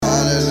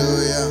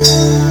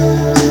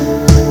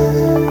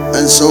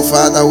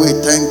Father, we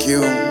thank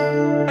you.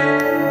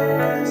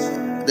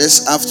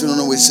 This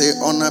afternoon we say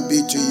honor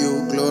be to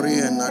you, glory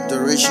and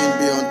adoration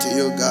be unto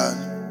you, God.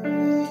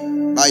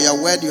 By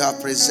your word you have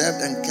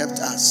preserved and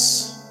kept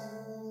us.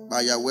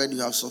 By your word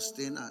you have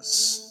sustained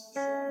us.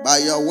 By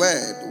your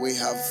word we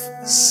have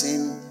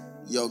seen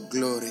your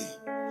glory.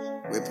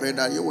 We pray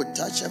that you will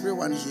touch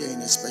everyone here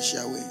in a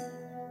special way.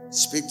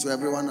 Speak to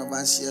every one of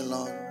us here,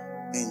 Lord,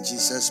 in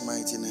Jesus'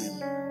 mighty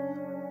name.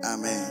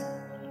 Amen.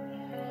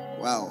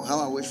 Wow, how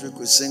I wish we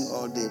could sing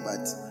all day, but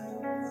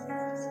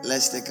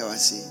let's take our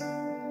seat. I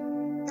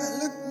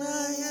look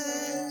my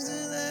hands to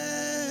the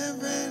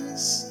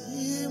heavens,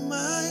 hear my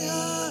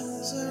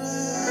heart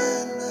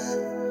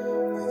surrender,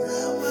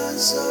 feel my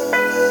soul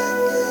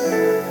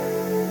again.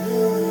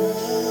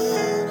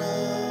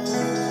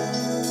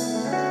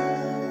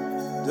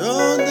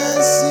 Though the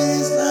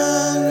seas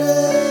are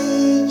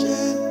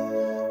raging,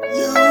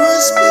 you will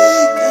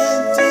speak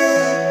and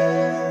take.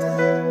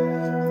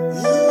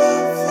 You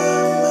will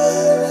find my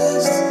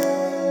rest.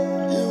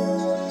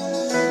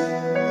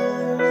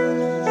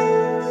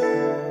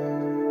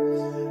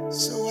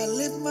 So I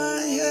lift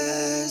my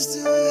hands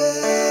to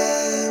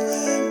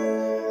heaven,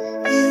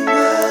 in my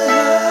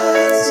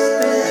heart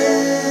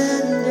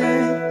surrender,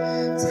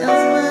 tell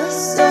my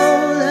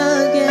soul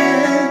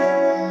again,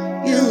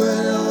 you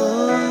are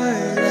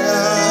Lord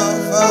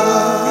of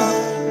all.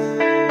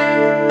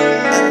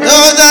 And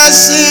though the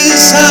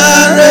seas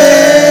are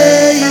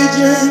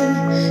raging,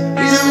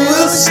 you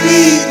will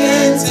speak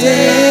and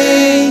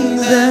tame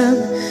them.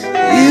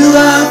 You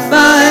are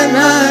find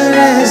my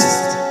rest.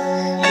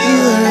 You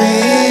are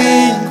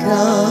in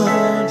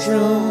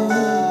control.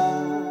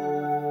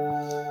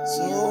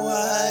 So I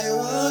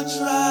will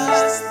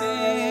trust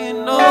in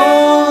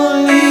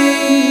only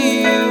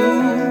you.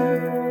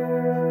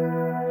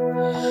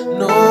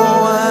 No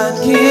one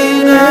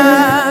can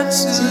add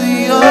to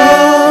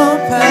your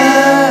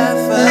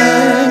perfection.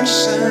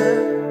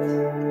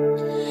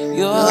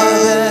 You're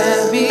the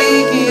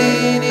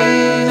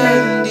beginning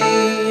and the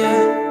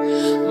end.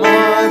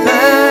 More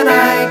than I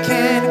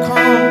can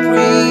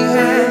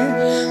comprehend.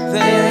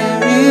 There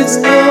is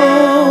no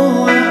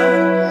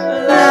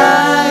one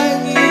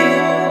like you,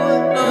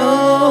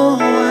 no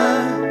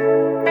one.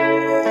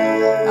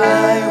 I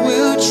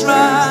will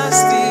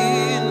trust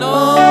in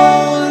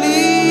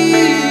only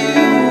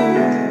you.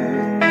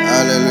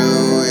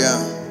 Hallelujah.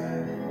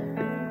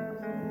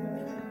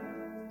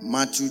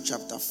 Matthew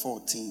chapter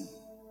 14,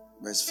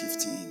 verse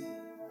 15.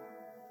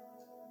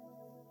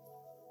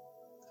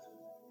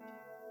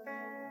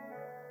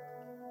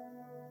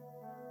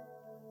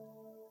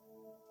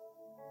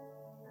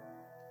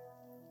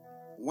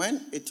 When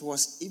it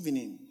was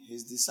evening,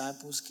 his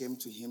disciples came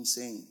to him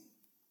saying,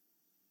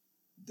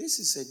 "This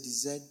is a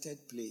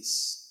deserted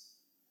place,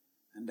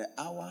 and the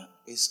hour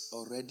is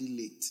already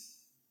late.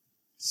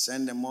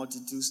 Send the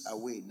multitudes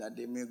away that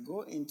they may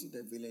go into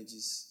the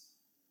villages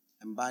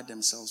and buy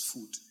themselves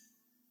food."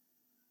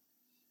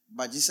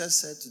 But Jesus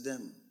said to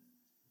them,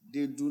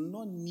 "They do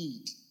not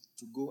need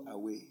to go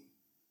away.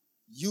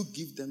 You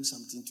give them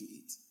something to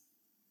eat."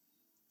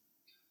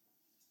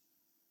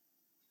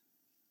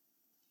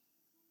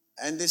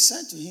 And they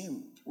said to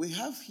him, "We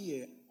have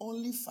here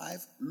only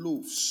 5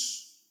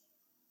 loaves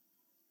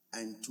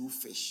and 2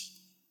 fish."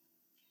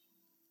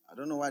 I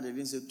don't know why they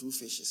didn't say 2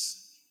 fishes.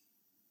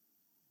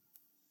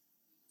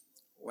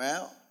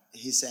 Well,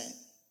 he said,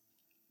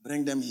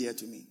 "Bring them here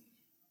to me."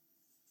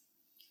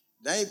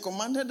 Then he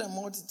commanded the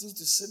multitude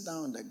to sit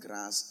down on the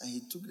grass, and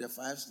he took the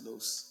 5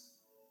 loaves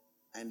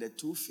and the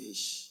 2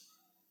 fish,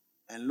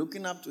 and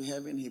looking up to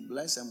heaven, he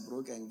blessed and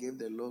broke and gave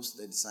the loaves to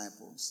the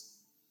disciples.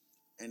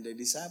 And the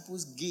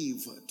disciples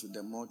gave to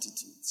the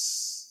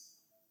multitudes.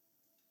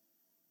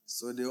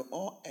 So they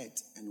all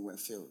ate and were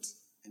filled.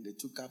 And they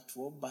took up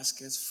 12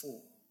 baskets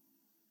full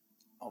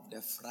of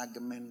the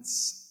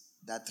fragments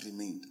that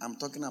remained. I'm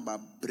talking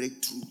about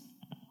breakthrough.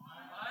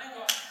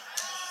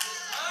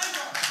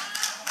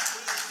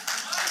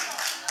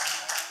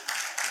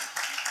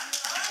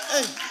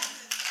 Hey,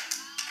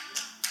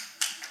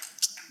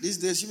 these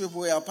days you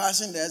people are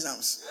passing the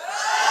exams.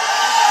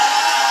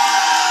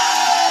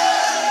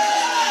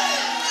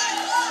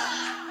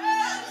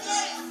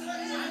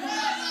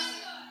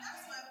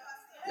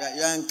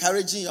 You are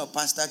encouraging your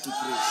pastor to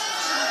preach.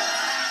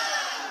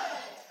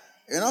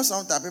 You know,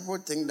 sometimes people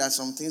think that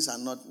some things are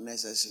not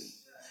necessary.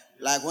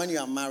 Like when you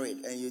are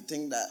married and you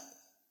think that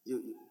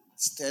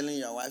telling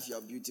your wife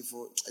you're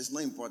beautiful, it's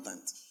not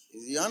important.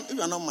 If you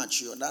are not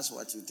mature, that's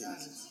what you think.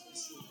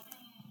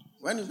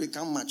 When you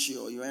become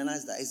mature, you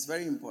realize that it's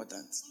very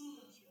important.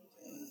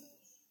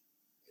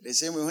 The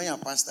same way when your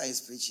pastor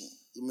is preaching,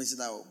 you may say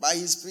that, but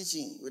he's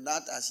preaching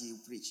without us, he will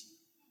preach.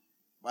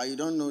 But you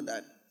don't know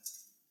that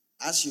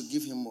as you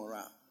give him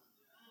morale,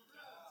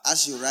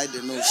 as you write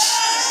the notes.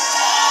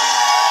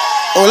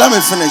 Oh, let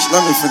me finish.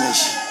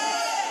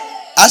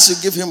 As you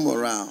give him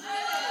morale,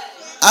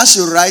 as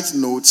you write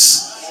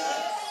notes,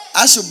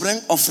 as you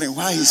bring offering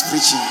while he's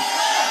preaching,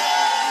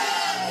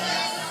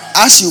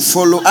 as you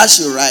follow, as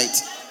you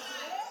write,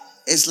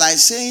 it's like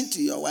saying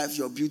to your wife,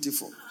 "You're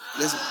beautiful."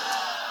 Listen.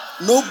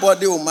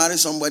 Nobody will marry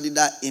somebody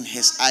that in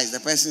his eyes, the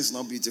person is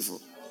not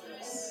beautiful.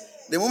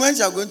 The moment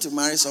you are going to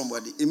marry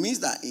somebody, it means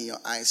that in your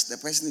eyes, the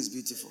person is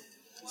beautiful.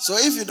 So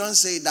if you don't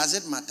say, does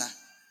it matter?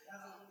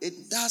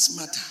 It does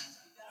matter.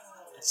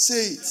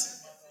 Say it.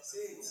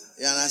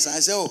 You understand? I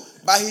say, oh,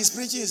 but he's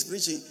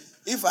preaching.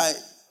 If I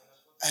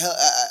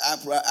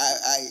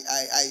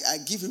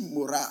give him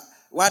morale,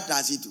 what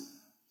does he do?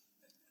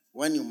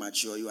 When you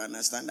mature, you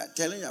understand that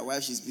telling your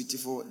wife she's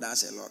beautiful,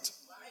 that's a lot.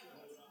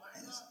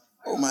 Yes.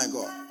 Oh my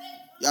God.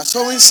 You are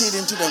sowing seed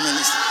into the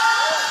ministry.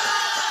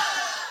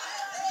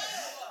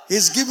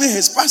 He's giving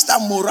his pastor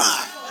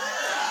morale.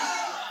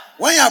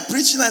 When you are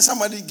preaching and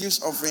somebody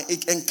gives offering,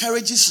 it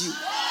encourages you.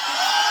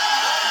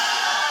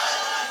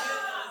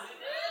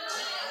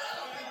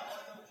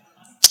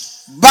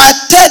 By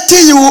 30,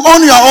 you will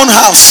own your own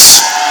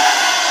house.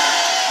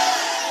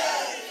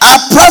 I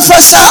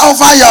prophesy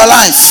over your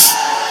life.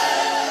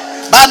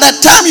 By the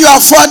time you are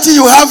 40,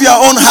 you have your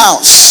own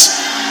house.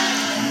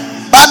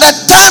 By the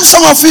time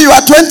some of you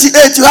are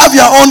 28, you have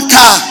your own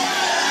car.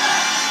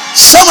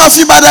 Some of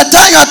you, by the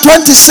time you are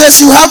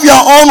 26, you have your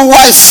own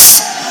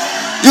wife.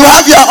 You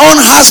have your own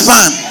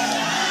husband.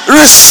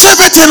 Receive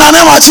it in the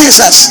name of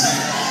Jesus.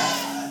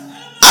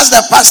 As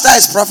the pastor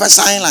is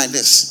prophesying like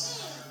this,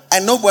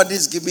 and nobody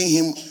is giving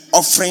him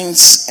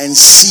offerings and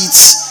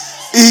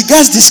seeds, he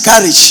gets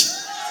discouraged.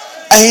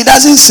 And he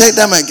doesn't say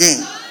them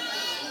again.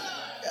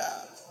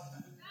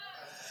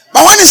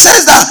 But when he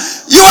says that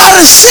you are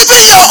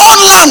receiving your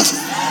own land,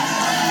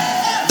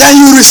 then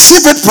you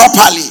receive it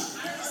properly.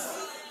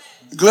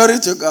 Glory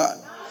to God.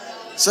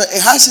 So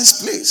it has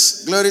its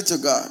place. Glory to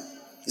God.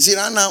 You see,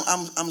 right now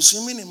I'm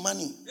swimming in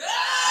money.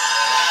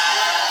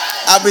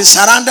 I've been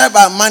surrounded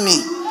by money.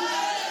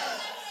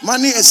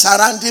 Money is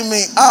surrounding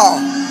me. Oh,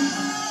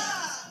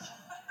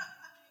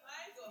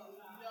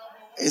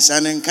 it's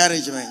an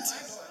encouragement.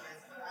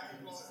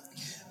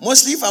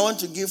 Mostly if I want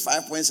to give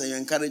 5 points and you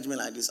encourage me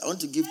like this, I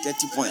want to give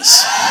 30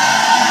 points.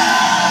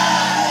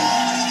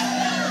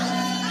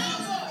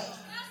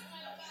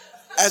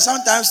 And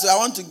sometimes I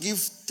want to give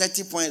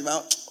 30 points,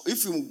 but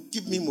if you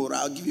give me more,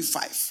 I'll give you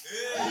 5.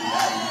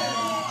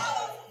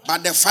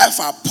 But the 5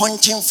 are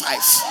punching 5.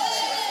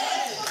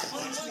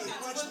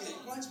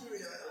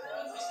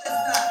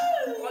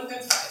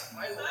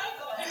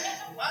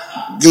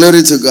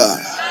 Glory to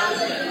God.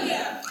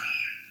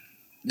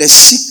 The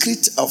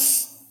secret of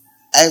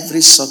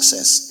every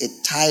success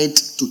is tied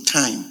to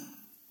time.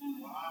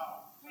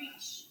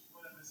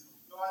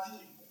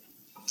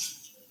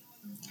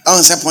 I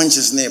don't say punch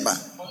his neighbor.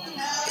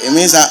 It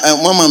means that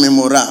mama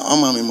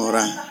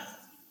memora.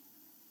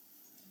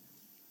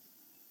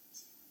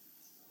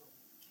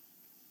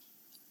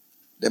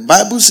 The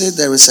Bible says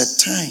there is a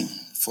time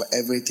for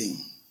everything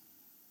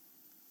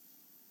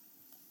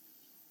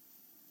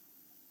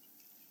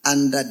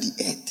under the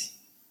earth.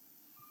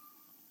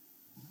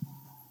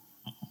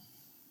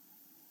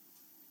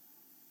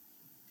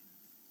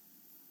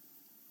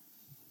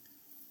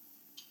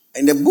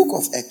 In the book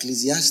of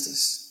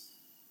Ecclesiastes,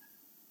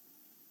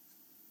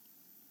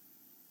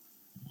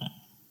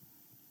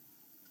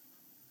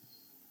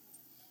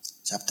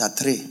 chapter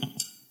 3,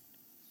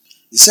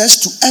 it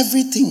says, to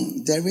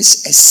everything there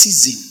is a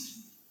season.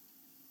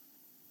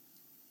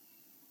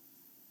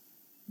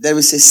 There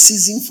is a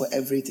season for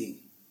everything.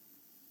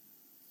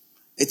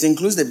 It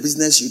includes the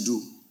business you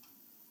do.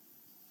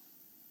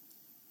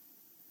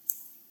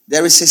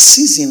 There is a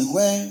season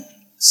where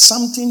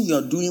something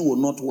you're doing will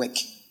not work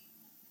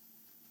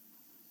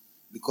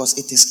because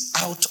it is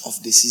out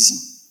of the season.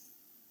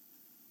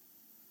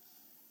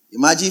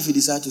 Imagine if you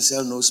decide to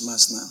sell nose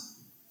mask now.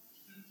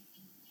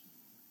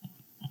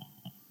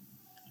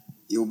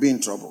 You'll be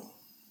in trouble.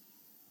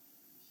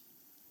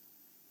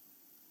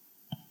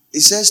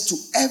 It says, to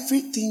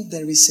everything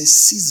there is a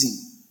season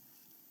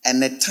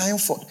and a time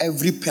for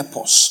every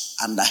purpose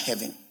under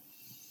heaven.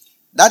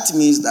 That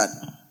means that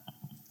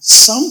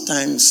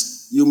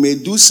sometimes you may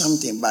do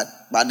something, but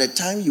by the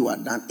time you are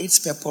done, its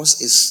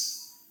purpose is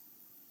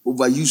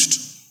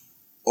overused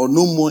or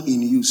no more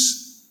in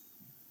use.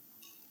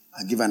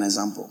 I'll give an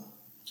example.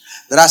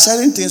 There are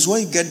certain things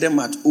when you get them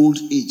at old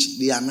age,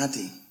 they are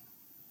nothing.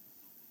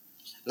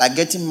 Like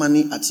getting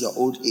money at your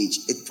old age,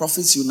 it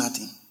profits you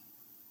nothing.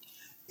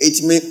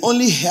 It may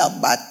only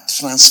help by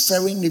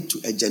transferring it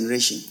to a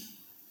generation.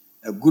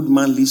 A good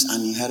man leaves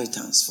an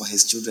inheritance for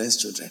his children's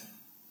children.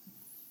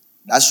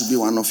 That should be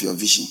one of your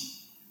vision.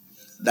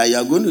 That you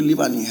are going to leave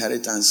an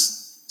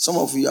inheritance. Some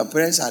of your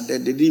parents are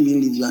dead, they didn't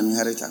even leave you an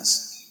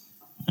inheritance.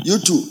 You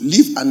too,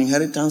 leave an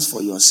inheritance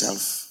for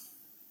yourself,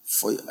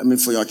 for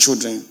your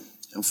children,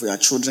 and for your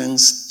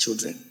children's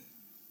children.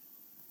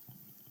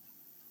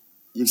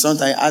 You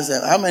sometimes ask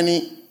them, how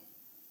many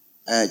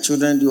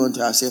children do you want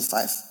to have? Say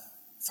 5.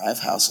 5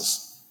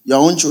 houses. Your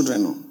own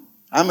children, no.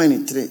 How many?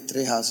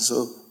 3 houses.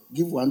 So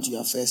give one to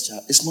your first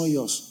child. It's not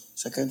yours.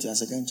 Second child,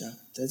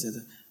 third child.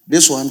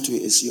 This one too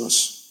is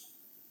yours.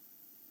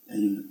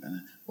 And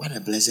what a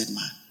blessed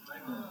man.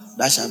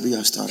 That shall be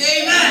your story.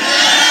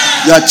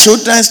 Amen. Your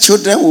children's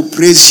children will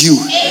praise you.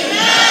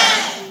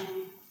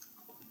 Amen.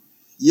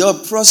 Your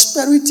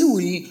prosperity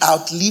will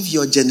outlive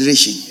your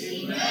generation.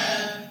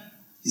 Amen.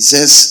 He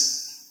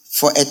says,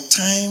 for a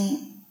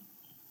time,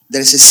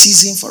 there is a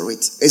season for it.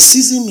 A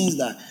season means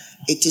that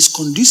it is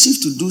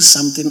conducive to do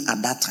something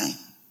at that time.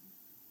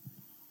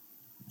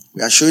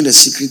 We are showing the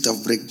secret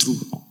of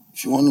breakthrough.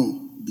 If you want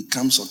to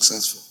become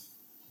successful,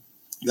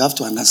 you have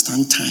to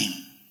understand time,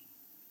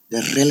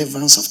 the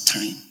relevance of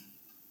time.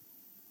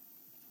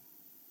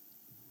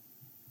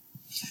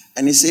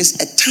 And it says,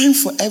 a time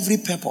for every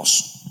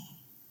purpose.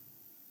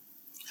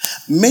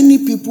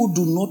 Many people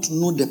do not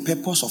know the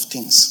purpose of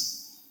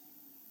things.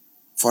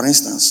 For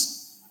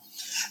instance,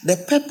 the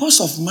purpose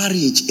of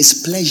marriage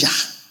is pleasure.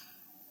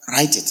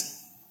 Write it.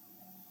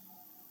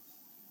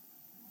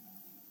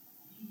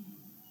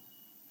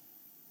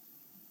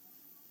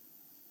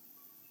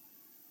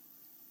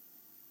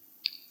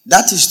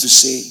 That is to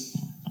say,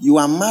 you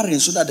are marrying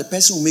so that the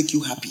person will make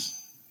you happy.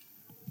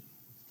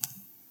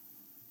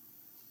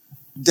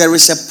 There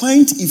is a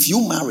point if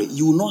you marry,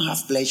 you will not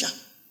have pleasure.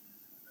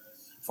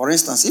 For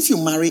instance, if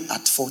you marry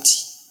at 40,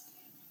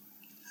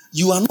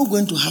 you are not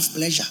going to have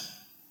pleasure.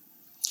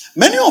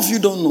 Many of you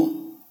don't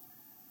know.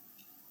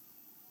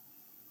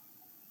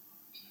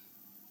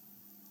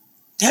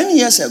 10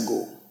 years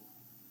ago,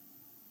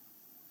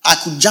 I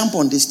could jump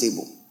on this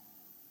table.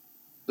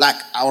 Like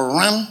I'll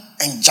run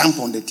and jump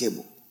on the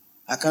table.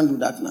 I can't do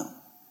that now.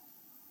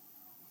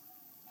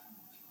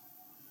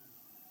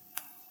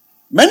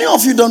 Many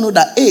of you don't know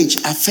that age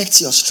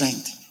affects your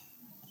strength.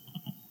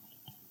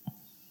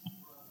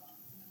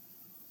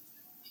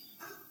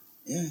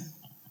 Yeah.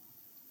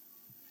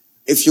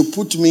 If you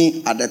put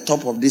me at the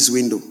top of this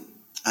window,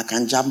 I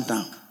can jump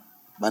down,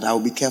 but I will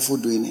be careful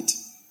doing it.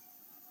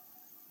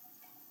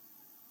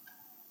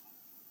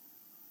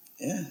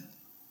 Yeah.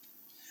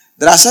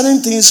 There are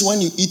certain things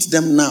when you eat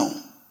them now,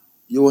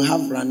 you will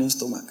have running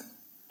stomach.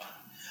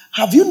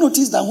 Have you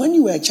noticed that when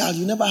you were a child,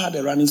 you never had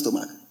a running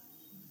stomach?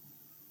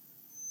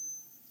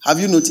 Have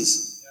you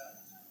noticed?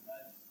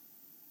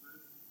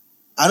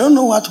 I don't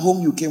know what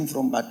home you came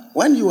from, but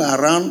when you were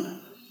around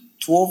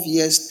 12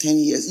 years, 10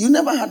 years, you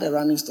never had a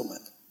running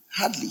stomach.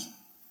 Hardly.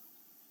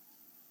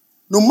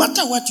 No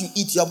matter what you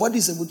eat, your body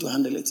is able to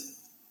handle it.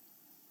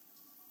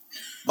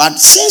 But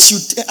since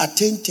you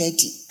attain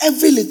 30,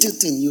 every little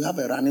thing, you have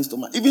a running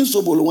stomach. Even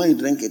so, when you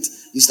drink it,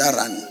 you start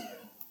running.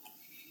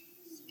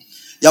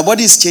 Your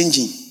body is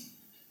changing.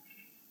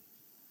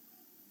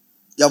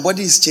 Your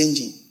body is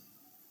changing.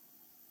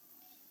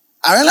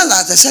 I realize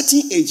that at a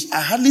certain age,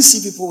 I hardly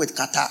see people with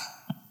catarrh.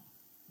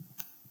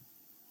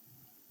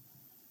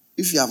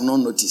 If you have not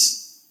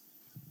noticed,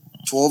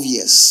 12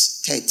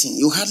 years, 13,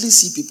 you hardly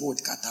see people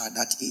with catarrh at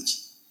that age.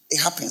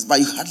 It happens, but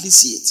you hardly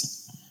see it.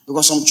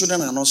 Because some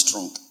children are not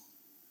strong.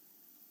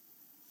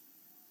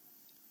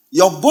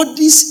 Your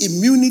body's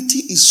immunity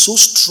is so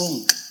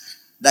strong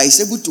that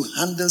it's able to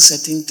handle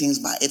certain things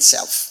by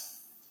itself.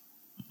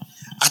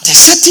 At a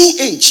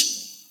certain age,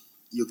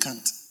 you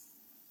can't.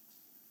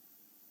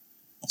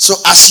 So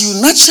as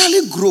you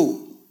naturally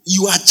grow,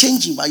 you are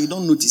changing, but you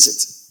don't notice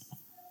it.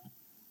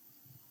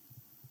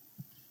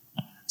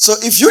 So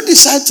if you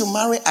decide to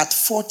marry at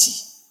 40,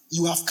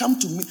 you have come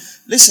to me.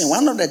 Listen,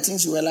 one of the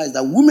things you realize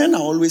that women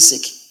are always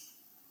sick.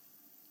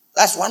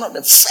 That's one of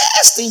the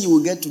first things you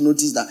will get to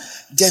notice, that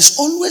there's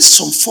always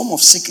some form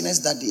of sickness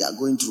that they are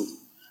going through.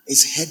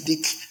 It's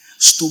headache,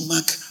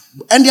 stomach,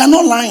 and they are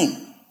not lying.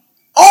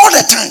 All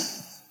the time.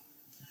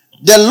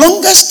 The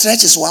longest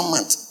stretch is 1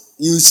 month.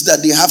 You see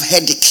that they have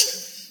headache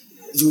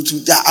due to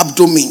their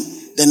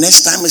abdomen. The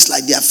next time it's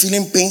like they are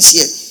feeling pains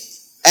here.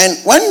 And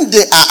when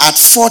they are at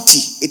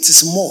 40, it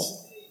is more.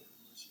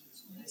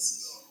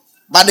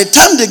 By the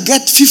time they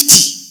get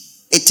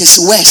 50, it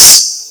is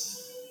worse.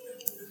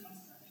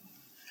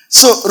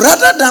 So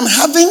rather than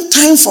having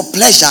time for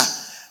pleasure,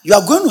 you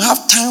are going to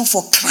have time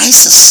for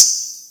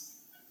crisis,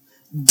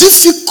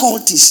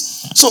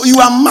 difficulties. So you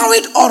are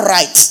married all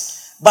right,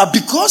 but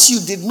because you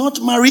did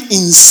not marry in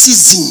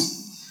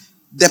season,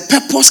 the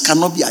purpose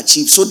cannot be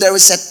achieved. So there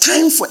is a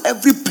time for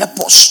every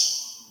purpose.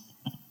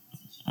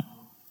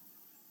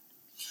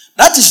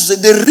 That is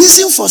the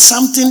reason for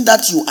something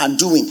that you are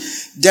doing.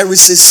 There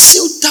is a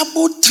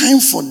suitable time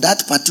for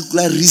that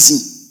particular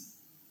reason.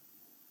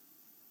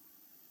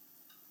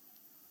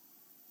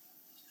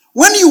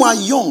 When you are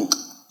young,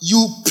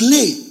 you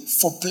play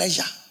for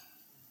pleasure.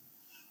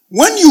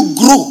 When you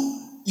grow,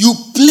 you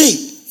play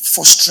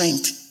for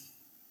strength.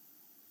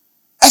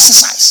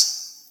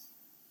 Exercise.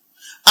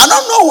 I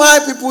don't know why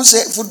people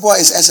say football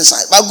is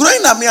exercise. But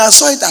growing up, I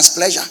saw it as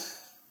pleasure.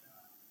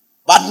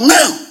 But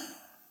now,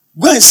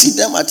 go and see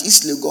them at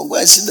East Legon. Go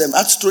and see them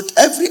at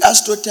every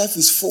AstroTurf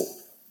is full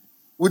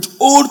with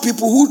old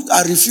people who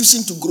are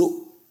refusing to grow.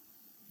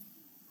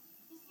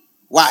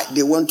 Why?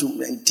 They want to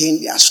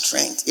maintain their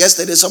strength.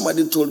 Yesterday,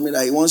 somebody told me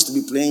that he wants to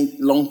be playing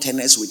long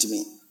tennis with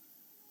me.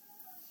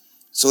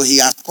 So he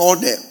has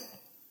called the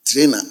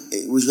trainer.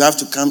 We have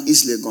to come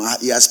East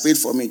Legon. He has paid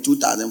for me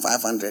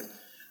 2,500.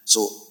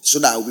 So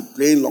that I will be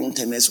playing long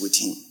tennis with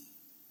him.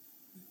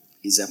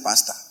 He's a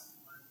pastor.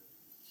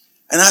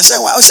 And I said,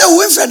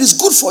 Winfred is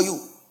good for you.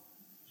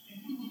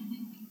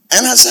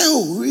 And I said,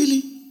 oh,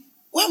 really?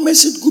 What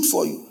makes it good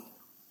for you?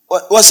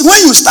 Was when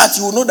you start,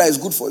 you will know that it's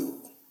good for you.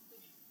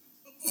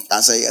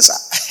 I said, yes, sir.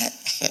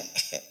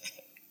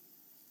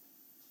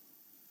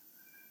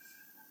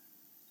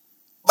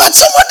 But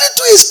somebody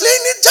to explain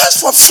it just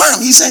for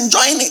fun. He's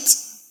enjoying it.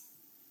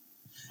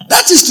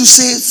 That is to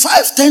say,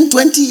 5, 10,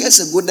 20 years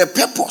ago, the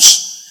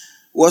purpose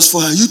was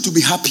for you to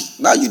be happy.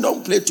 Now you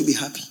don't play to be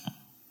happy.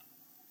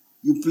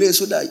 You play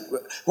so that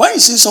when you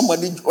see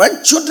somebody,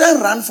 when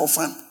children run for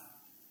fun,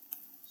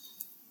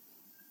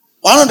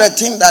 one of the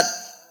things that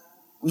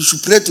you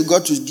should pray to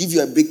God to give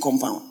you a big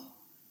compound.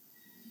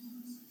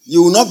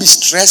 You will not be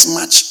stressed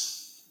much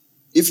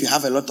if you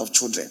have a lot of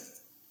children.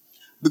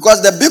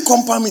 Because the big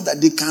compound means that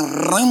they can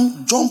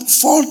run, jump,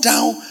 fall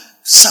down,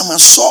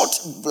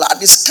 somersault,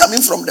 blood is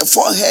coming from the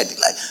forehead.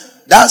 Like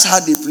that's how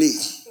they play.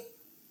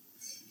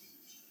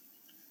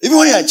 Even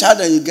when you're a child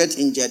and you get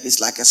injured,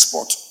 it's like a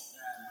sport.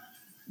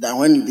 Than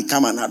when you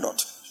become an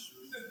adult.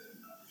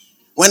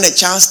 When the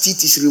child's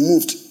teeth is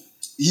removed,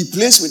 he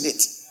plays with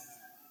it.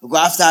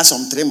 Because after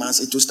some 3 months,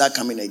 it will start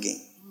coming again.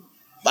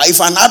 But if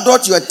an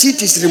adult, your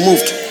teeth is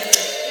removed,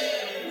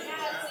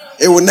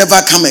 it will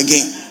never come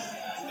again.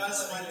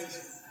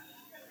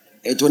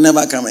 It will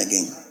never come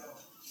again.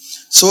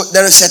 So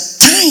there is a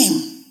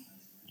time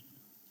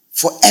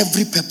for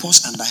every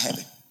purpose under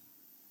heaven.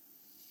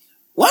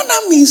 What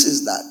that means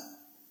is that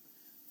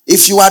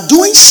if you are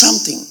doing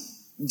something,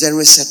 there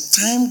is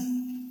a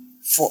time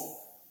for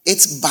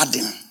its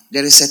burden.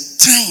 There is a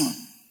time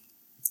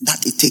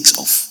that it takes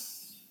off.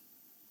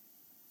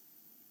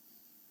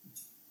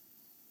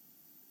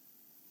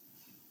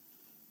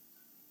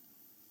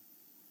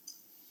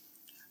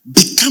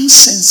 Become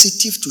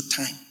sensitive to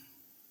time.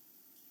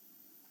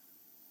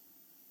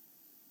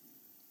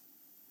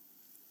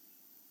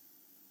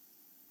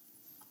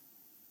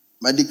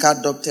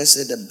 Medical doctors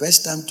say the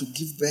best time to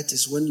give birth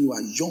is when you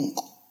are young.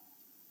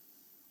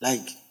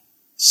 Like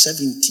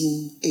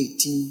 17,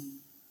 18.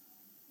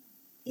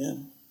 Yeah.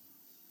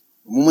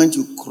 The moment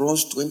you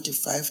cross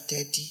 25,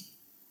 30,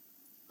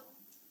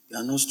 you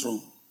are not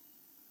strong.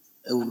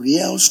 The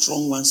real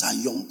strong ones are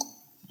young.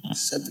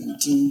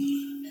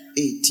 17,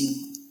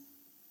 18.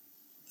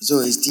 So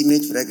it's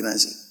teenage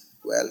pregnancy.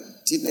 Well,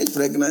 teenage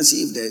pregnancy,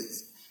 if the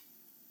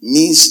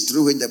means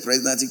through which the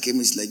pregnancy came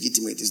is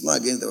legitimate, it's not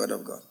against the word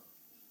of God.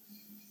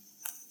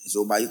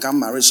 So, but you can't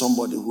marry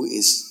somebody who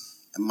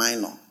is a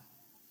minor.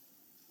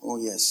 Oh,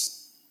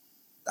 yes.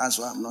 That's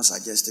why I'm not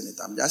suggesting it.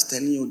 I'm just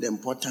telling you the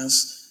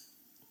importance,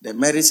 the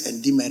merits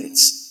and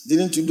demerits.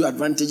 Didn't you do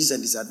advantages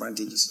and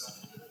disadvantages?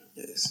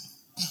 Yes.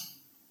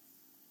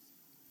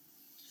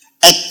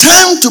 A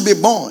time to be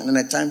born and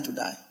a time to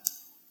die.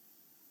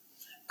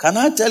 Can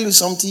I tell you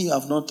something you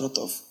have not thought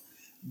of?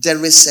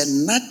 There is a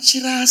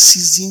natural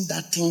season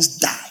that things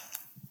die.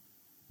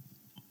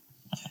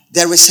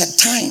 There is a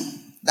time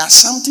that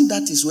something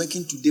that is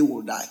working today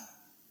will die.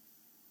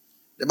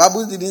 The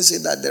Bible didn't say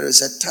that there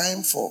is a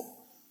time for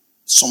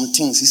some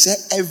things. He said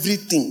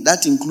everything.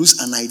 That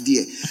includes an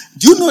idea.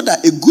 Do you know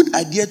that a good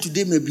idea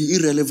today may be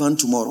irrelevant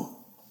tomorrow?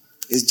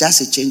 It's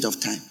just a change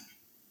of time.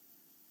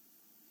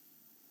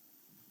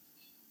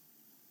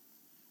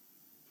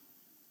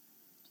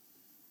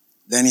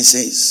 Then he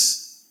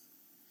says,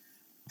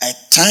 a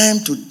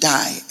time to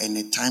die and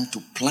a time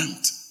to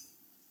plant.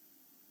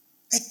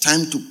 A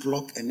time to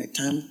pluck and a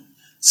time.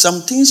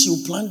 Some things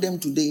you plant them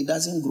today, it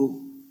doesn't grow.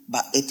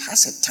 But it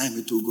has a time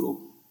it will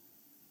grow.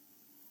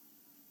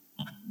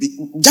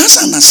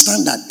 Just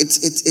understand that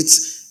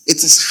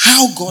it is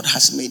how God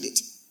has made it.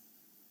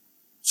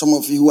 Some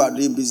of you who are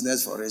doing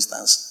business, for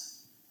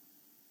instance,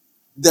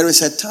 there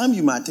is a time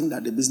you might think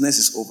that the business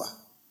is over.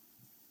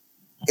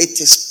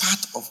 It is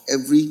part of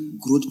every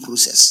growth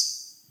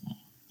process.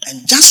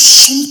 And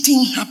just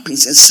something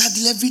happens and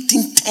suddenly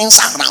everything turns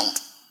around.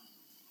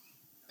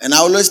 And I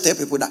always tell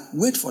people that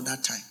wait for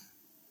that time.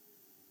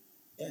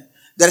 Yeah.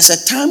 There is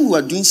a time you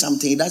are doing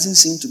something, it doesn't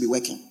seem to be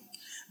working.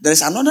 There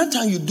is another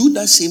time you do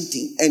that same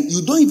thing and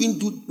you don't even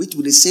do it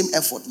with the same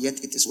effort,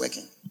 yet it is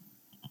working.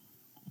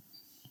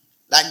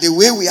 Like the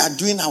way we are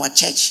doing our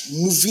church,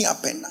 moving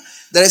up and down.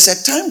 There is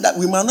a time that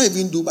we might not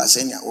even do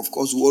Basenia. Of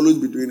course, we'll always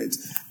be doing it.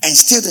 And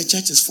still the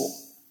church is full.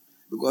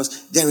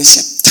 Because there is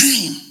a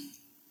time.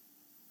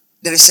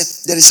 There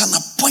is an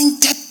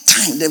appointed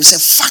time. There is a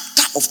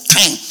factor of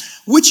time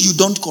which you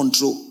don't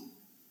control.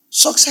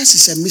 Success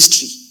is a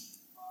mystery.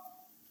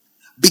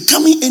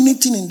 Becoming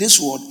anything in this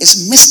world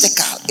is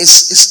mystical.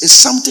 It's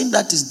something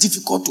that is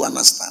difficult to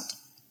understand.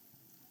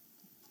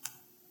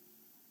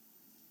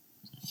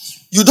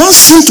 You don't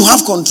seem to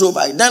have control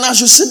by it. Then I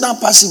should sit down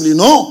passively.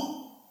 No.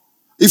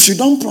 If you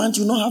don't plant,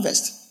 you don't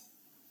harvest.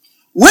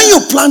 When you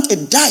plant,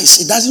 it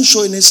dies. It doesn't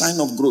show any sign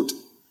of growth.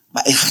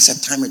 But it has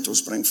a time it will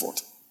spring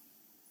forth.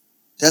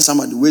 Tell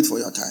somebody, wait for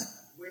your time.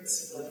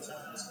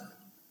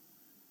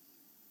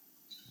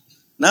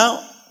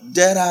 Now,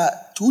 there are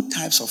two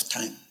types of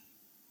time.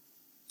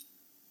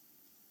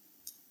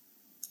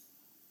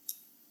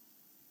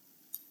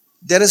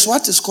 There is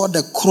what is called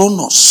the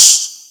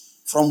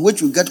chronos, from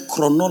which we get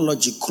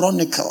chronology,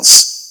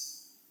 chronicles.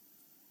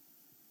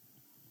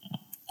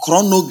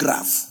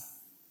 Chronograph.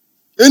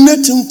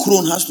 Anything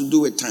chron has to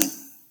do with time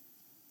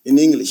in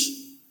English.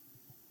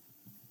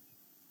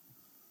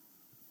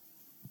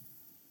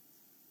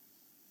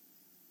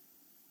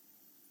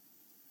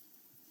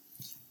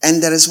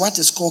 And there is what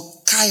is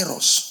called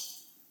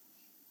kairos.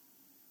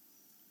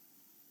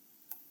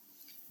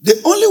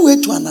 The only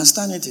way to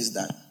understand it is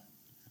that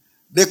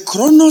the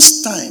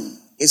chronos time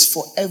is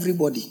for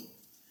everybody,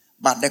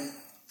 but the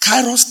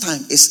kairos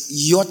time is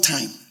your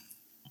time.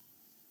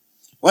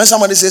 When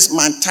somebody says,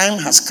 my time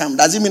has come,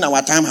 does it mean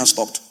our time has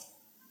stopped?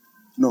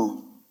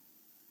 No.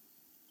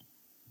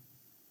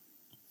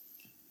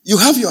 You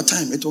have your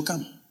time, it will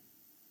come.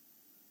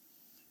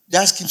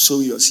 Just keep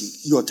sowing your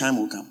seed, your time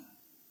will come.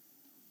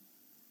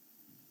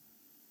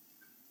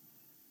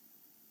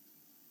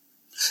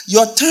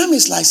 Your time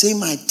is like saying,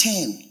 my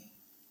turn.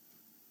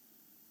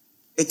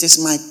 It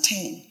is my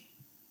turn.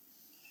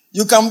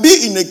 You can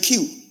be in a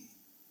queue,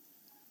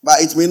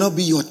 but it may not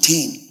be your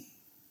turn.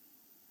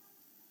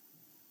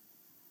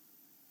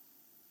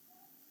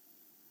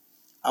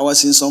 I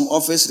was in some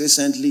office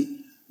recently.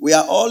 We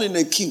are all in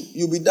a queue.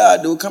 You'll be there,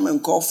 they will come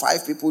and call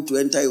 5 people to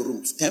enter a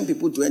room, 10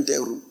 people to enter a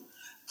room.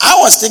 I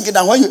was thinking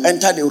that when you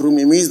enter the room,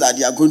 it means that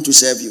they are going to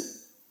serve you.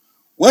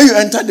 When you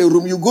enter the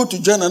room, you go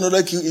to join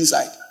another queue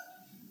inside.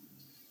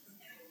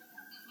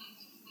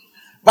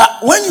 But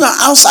when you are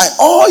outside,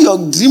 all your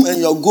dream and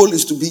your goal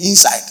is to be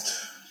inside.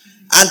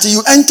 Until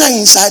you enter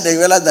inside and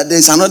realize that there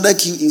is another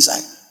queue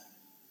inside.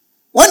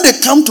 When they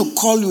come to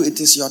call you, it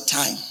is your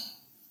time.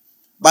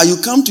 But you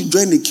come to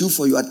join the queue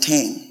for your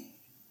turn.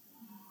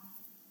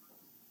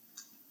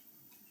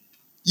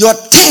 Your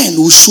turn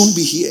will soon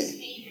be here.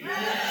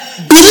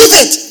 Believe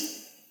it.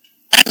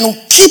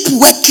 And keep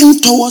working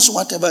towards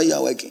whatever you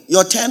are working.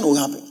 Your turn will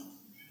happen.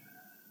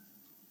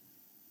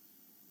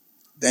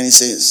 Then he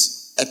says,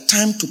 a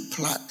time to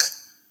pluck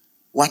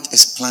what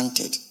is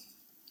planted.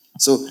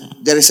 So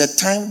there is a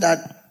time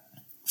that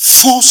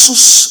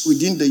forces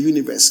within the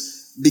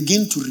universe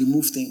begin to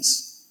remove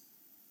things.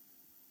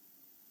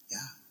 Yeah.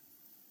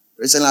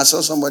 Recently I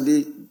saw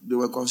somebody, they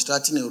were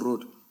constructing a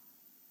road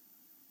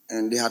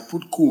and they had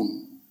put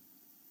cone,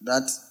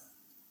 that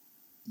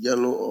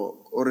yellow or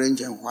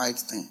orange and white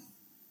thing.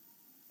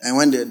 And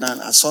when they're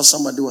done, I saw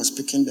somebody was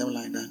picking them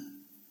like that.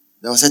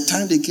 There was a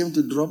time they came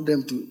to drop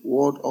them to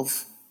ward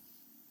off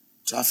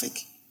traffic.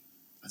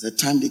 At the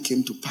time they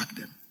came to pack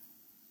them.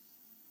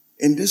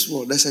 In this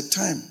world, there's a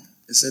time.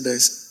 They said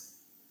there's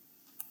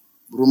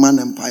Roman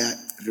Empire,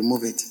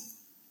 remove it.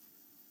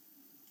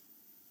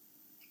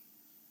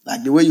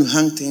 Like the way you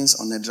hang things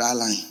on a dry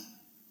line.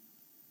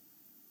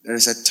 There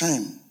is a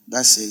time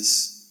that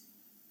says,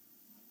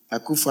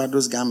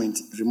 Akufo-Addo's garment,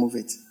 remove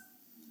it.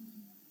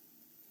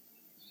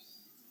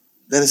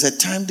 There is a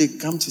time they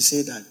come to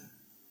say that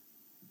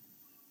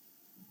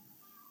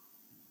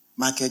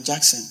Michael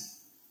Jackson,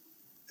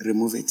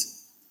 remove it.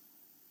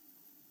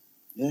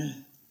 Yeah.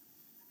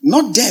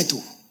 Not there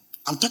too.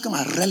 I'm talking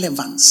about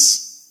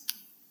relevance.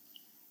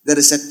 There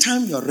is a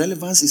time your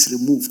relevance is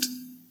removed.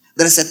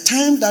 There is a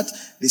time that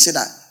they say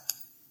that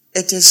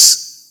it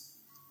is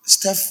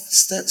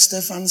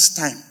Stephan's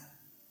time.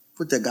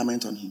 Put a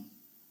garment on him.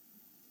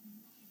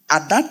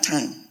 At that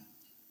time,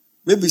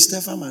 maybe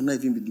Stephan might not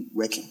even be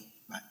working,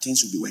 but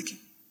things will be working.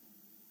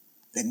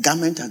 The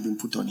garment has been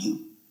put on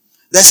him.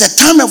 There's a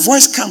time a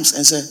voice comes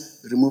and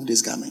says, remove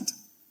this garment.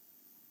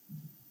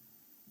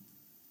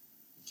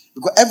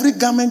 Because every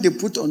garment they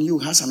put on you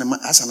has an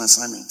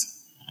assignment.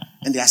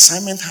 And the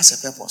assignment has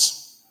a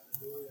purpose.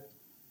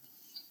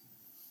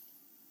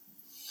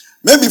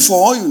 Maybe for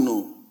all you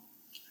know,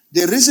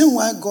 the reason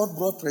why God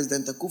brought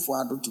President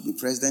Akufo-Addo to be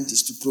president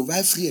is to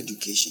provide free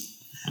education.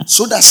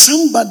 So that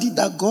somebody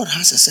that God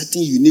has a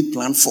certain unique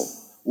plan for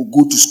will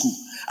go to school.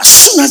 As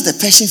soon as the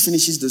person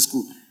finishes the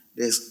school,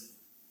 there's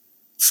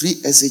free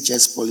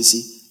SHS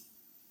policy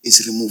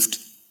is removed.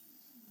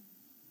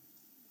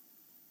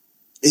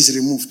 Is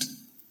removed.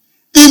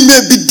 It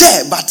may be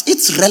there, but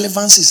its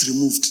relevance is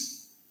removed.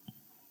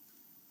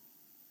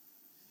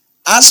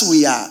 As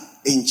we are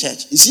in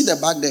church, you see the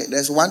back there,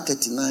 there's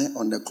 1:39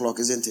 on the clock,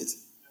 isn't it?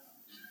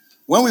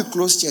 When we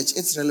close church,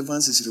 its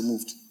relevance is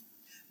removed,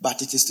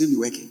 but it will still be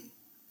working.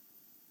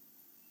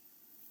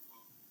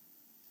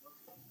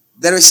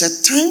 There is a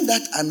time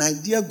that an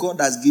idea God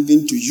has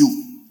given to you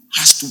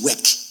has to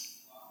work.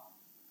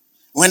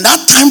 When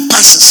that time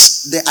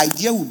passes, the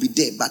idea will be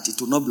there, but it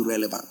will not be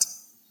relevant.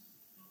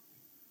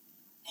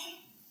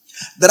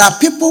 There are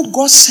people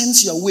God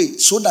sends your way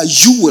so that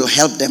you will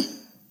help them.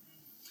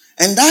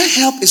 And that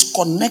help is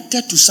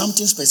connected to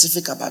something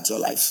specific about your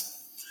life.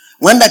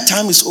 When the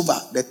time is over,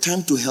 the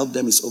time to help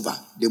them is over.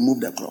 They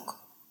move the clock.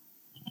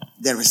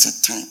 There is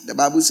a time. The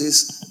Bible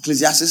says,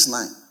 Ecclesiastes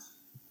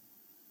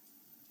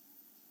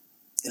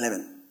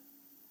 9:11.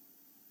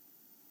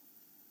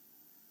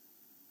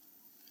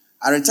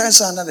 I return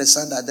so under the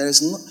sun that there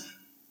is no,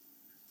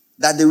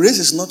 that the race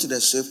is not to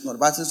the swift, nor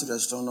battles to the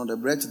strong, nor the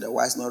bread to the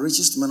wise, nor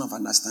riches to men of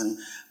understanding,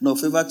 nor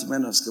favor to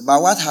men of skill.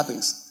 But what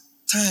happens?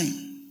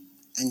 Time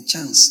and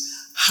chance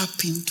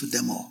happen to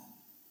them all.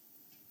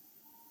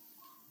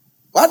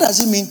 What does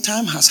it mean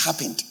time has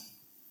happened?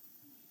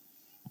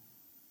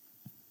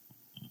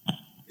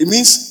 It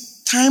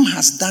means time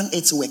has done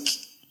its work.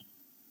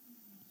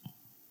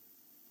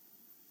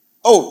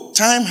 Oh,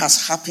 time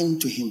has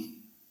happened to him.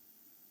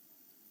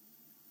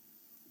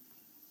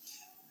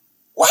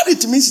 What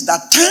it means is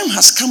that time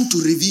has come to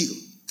reveal.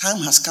 Time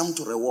has come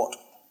to reward.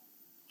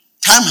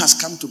 Time has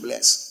come to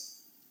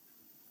bless.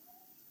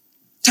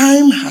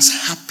 Time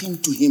has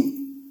happened to him.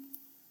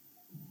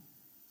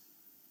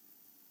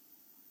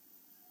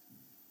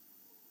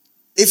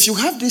 If you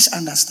have this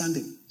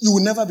understanding, you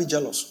will never be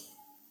jealous.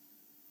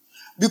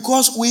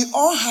 Because we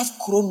all have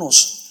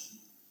chronos,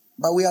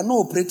 but we are not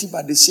operating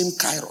by the same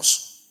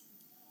kairos.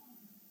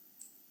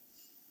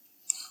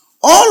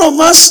 All of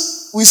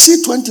us, we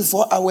see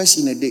 24 hours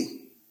in a day.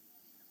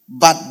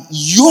 But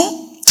your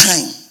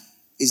time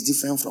is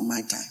different from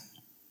my time.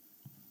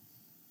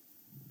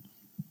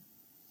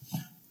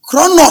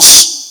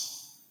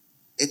 Chronos,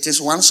 it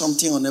is one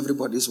something on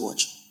everybody's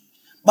watch.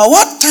 But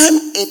what time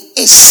it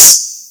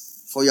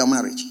is for your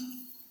marriage?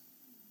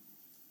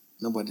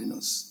 Nobody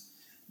knows.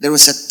 There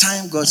is a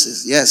time God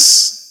says,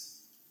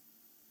 yes,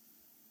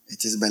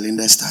 it is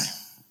Belinda's time.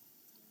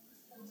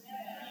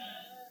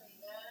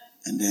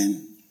 And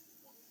then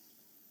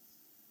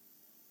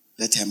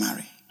let her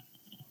marry.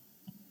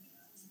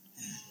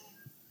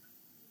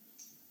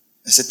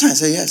 There's a time,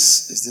 say,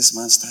 yes, it's this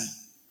man's time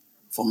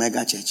for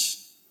mega church.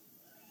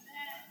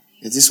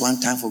 It's this one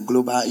time for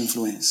global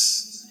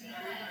influence.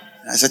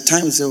 There's a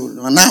time, you say,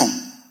 well, now,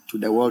 to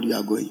the world you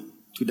are going.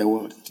 To the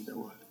world, to the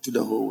world, to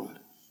the whole world.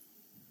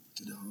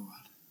 To the whole world.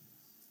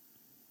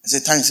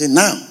 There's a time, you say,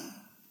 now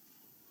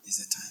is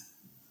the time.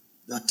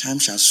 Your time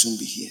shall soon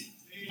be here.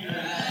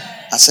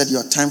 I said,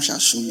 your time shall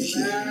soon be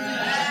here.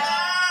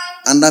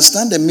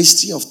 Understand the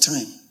mystery of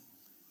time.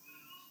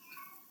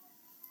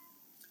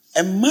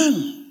 A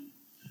man,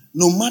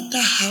 no matter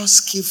how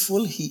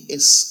skillful he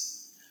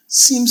is,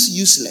 seems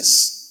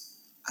useless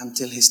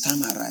until his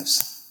time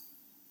arrives.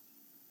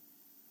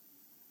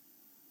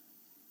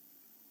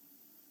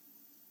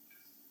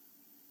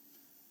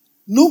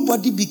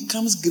 Nobody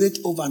becomes great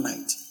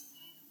overnight.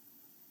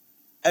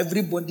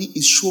 Everybody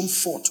is shown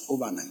forth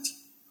overnight.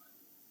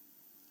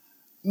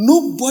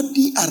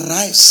 Nobody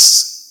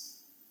arrives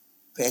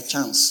per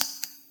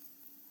chance.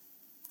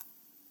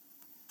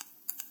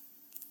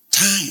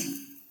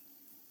 Time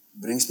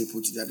brings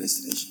people to their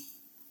destination.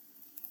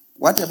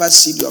 Whatever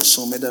seed you have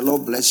sown, may the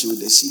Lord bless you with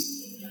the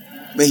seed.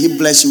 May He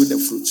bless you with the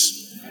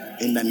fruits.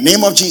 In the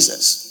name of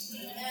Jesus.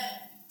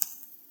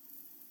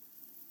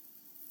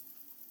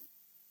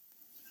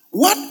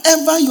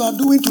 Whatever you are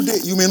doing today,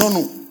 you may not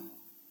know.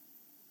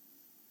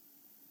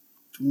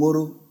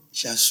 Tomorrow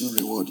shall soon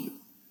reward you.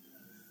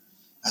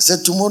 I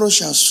said, tomorrow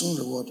shall soon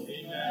reward you.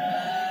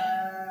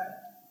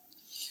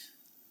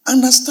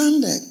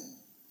 Understand the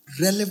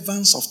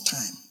relevance of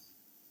time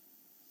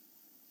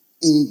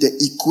in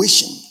the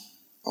equation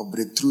of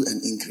breakthrough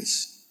and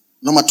increase.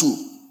 Number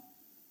 2.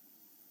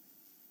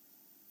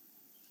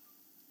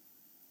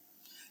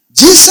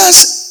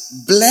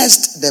 Jesus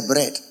blessed the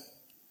bread,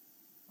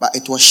 but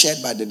it was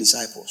shared by the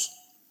disciples.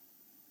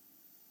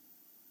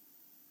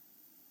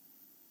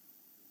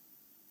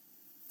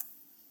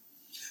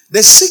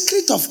 The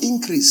secret of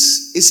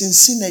increase is in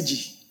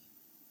synergy.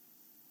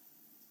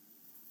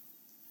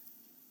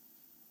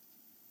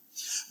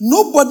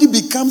 Nobody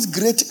becomes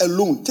great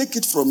alone. Take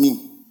it from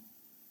me.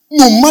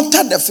 No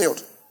matter the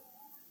field.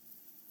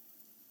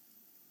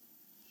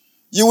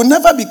 You will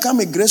never become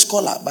a great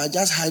scholar by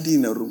just hiding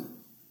in a room.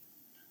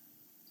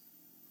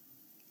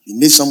 You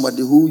need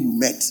somebody who you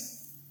met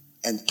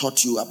and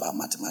taught you about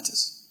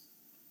mathematics.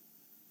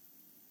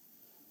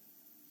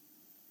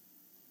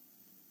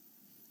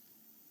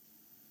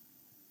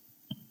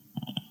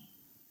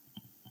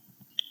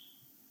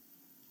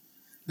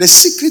 The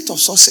secret of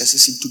success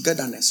is in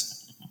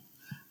togetherness.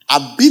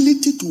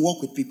 Ability to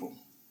work with people.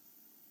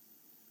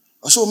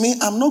 So me,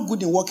 I'm not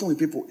good in working with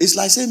people. It's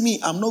like saying me,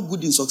 I'm not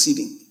good in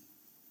succeeding.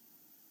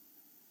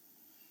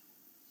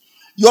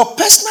 Your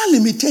personal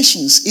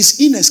limitations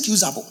is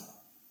inexcusable.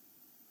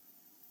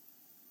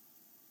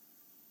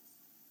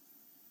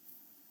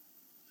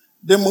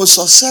 The most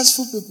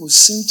successful people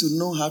seem to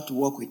know how to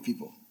work with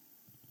people.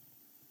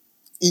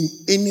 In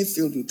any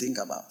field you think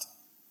about.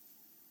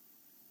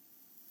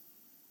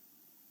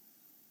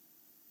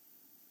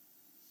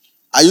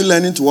 Are you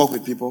learning to work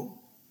with people?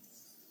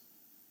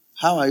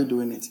 How are you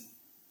doing it?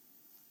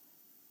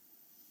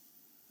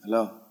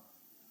 Hello?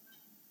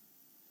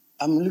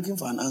 I'm looking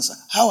for an answer.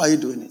 How are you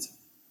doing it?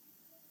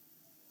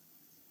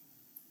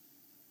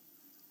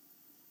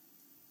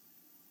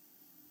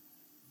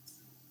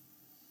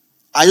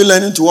 Are you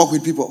learning to work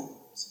with people?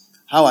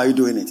 How are you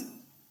doing it?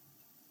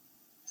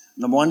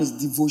 Number 1 is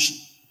devotion.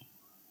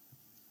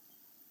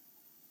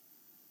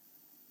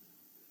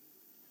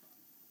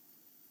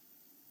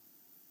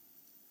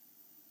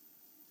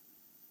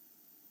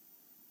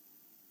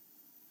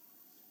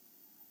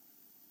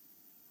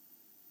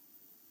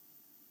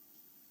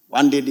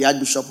 One day the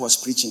Archbishop was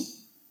preaching.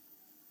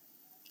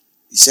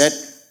 He said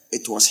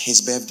it was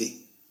his birthday.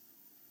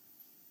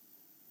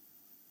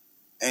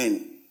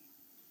 And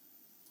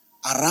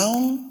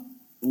around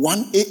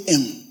 1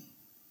 a.m.,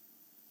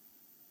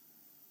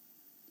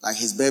 like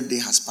his birthday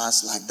has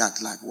passed like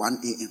that, like 1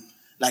 a.m.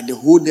 Like the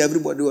whole day,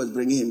 everybody was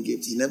bringing him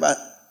gifts. He never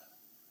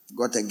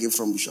got a gift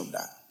from Bishop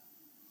Dag.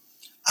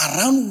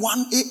 Around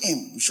 1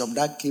 a.m., Bishop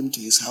Dag came to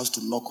his house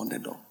to knock on the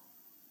door.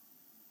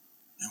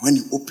 And when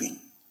he opened,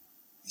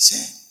 he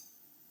said,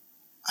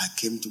 I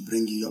came to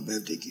bring you your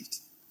birthday gift.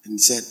 And he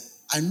said,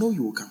 I know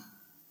you will come.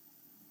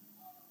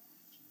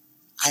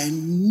 I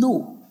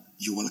know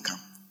you will come.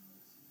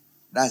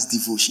 That's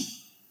devotion.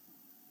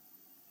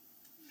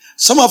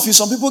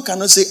 Some people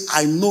cannot say,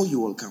 I know you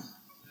will come.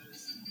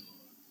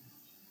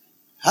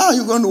 How are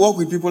you going to work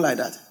with people like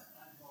that?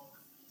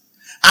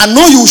 I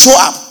know you will show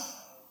up.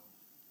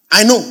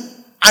 I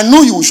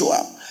know you will show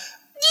up.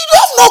 You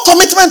have no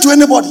commitment to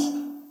anybody.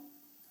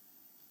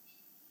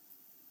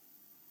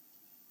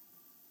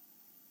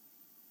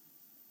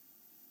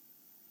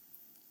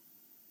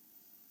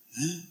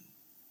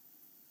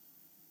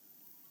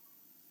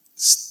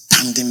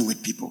 Standing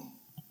with people.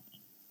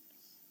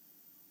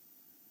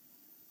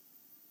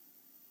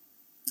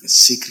 The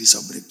secrets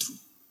of breakthrough.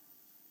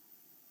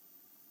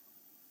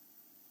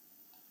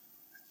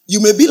 You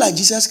may be like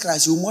Jesus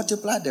Christ. You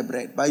multiply the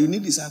bread, but you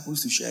need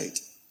disciples to share it.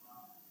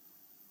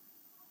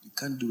 You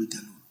can't do it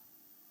alone.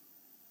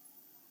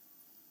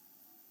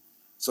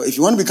 So if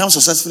you want to become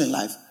successful in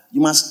life,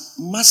 you must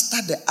master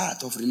the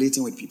art of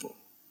relating with people.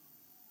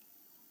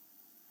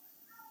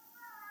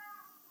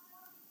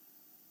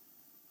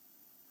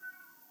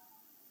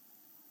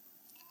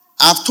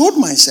 I've told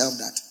myself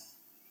that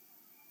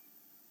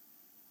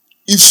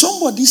if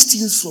somebody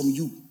steals from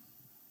you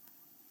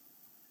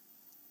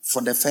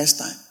for the first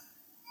time,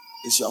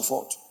 it's your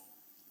fault.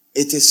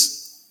 It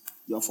is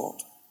your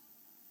fault.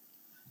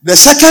 The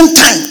second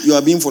time, you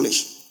are being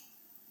foolish.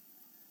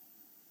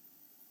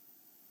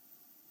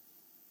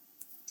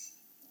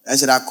 I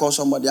said, I called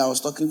somebody, I was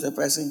talking to a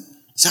person.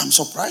 He said, I'm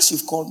surprised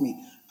you've called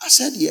me. I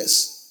said,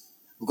 yes.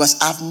 Because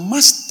I've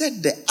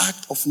mastered the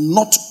act of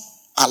not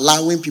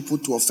allowing people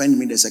to offend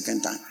me the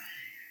second time.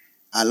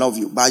 I love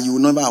you, but you will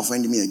never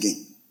offend me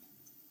again.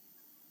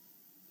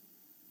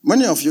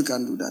 Many of you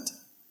can do that.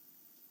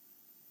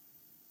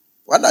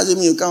 What does it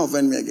mean you can't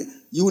offend me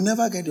again? You will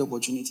never get the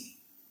opportunity.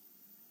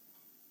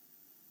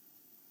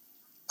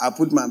 I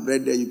put my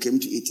bread there, you came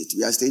to eat it.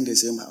 We are staying in the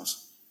same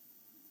house.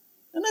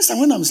 The next time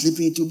when I'm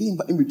sleeping, it will be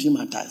in between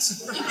my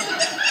thighs.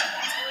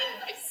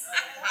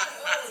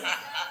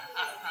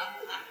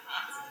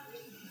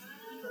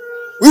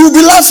 We will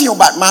be laughing,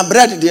 but my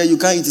bread there, you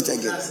can't eat it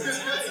again.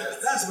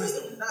 That's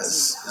wisdom.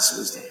 That's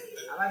wisdom.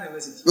 I like the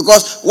message.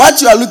 Because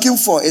what you are looking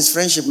for is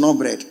friendship, not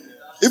bread.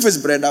 If it's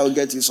bread, I will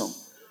get you some.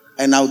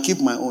 And I will keep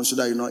my own so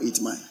that you not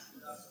eat mine.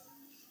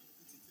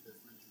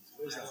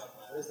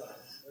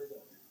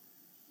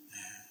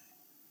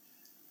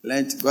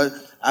 Learn to God.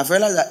 I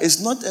realized that it's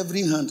not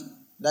every hand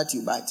that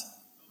you bite.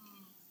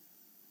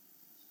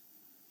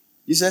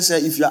 Jesus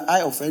said, if your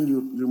eye offend you,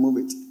 remove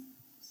it.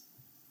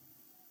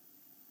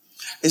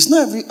 It's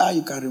not every eye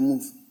you can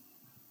remove.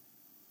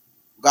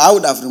 Because I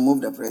would have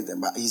removed the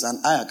president, but it's an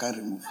eye I can't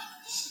remove.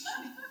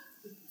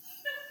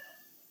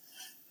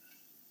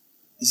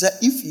 He said,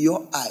 if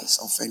your eyes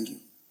offend you,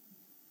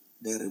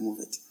 then remove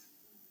it.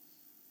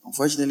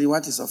 Unfortunately,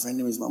 what is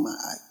offending me is not my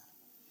eye.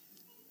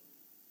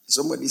 It's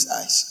somebody's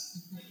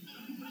eyes.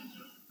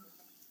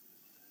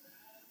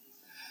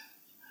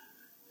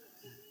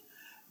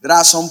 There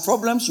are some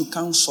problems you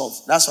can't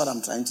solve. That's what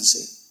I'm trying to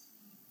say.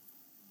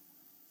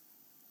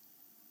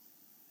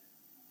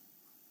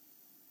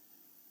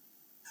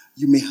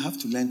 You may have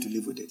to learn to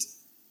live with it.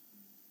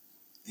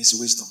 It's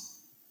wisdom.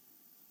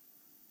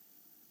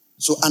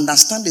 So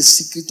understand the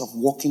secret of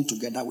working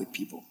together with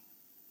people.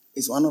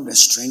 It's one of the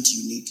strengths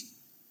you need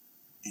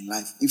in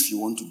life if you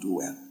want to do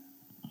well.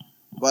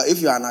 But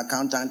if you are an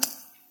accountant,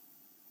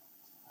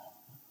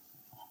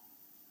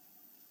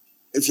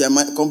 if you're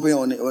a company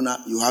owner,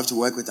 you have to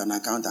work with an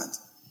accountant.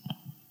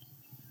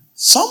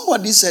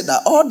 Somebody said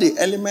that all the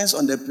elements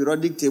on the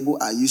periodic table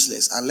are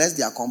useless unless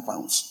they are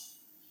compounds.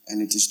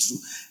 And it is true.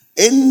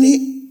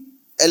 Any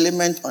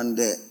element on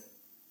the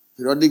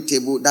periodic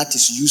table that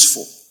is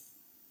useful,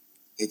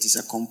 it is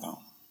a compound.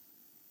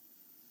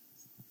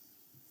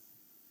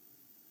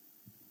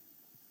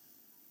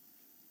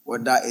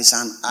 Whether it's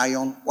an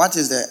ion, what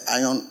is the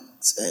ion?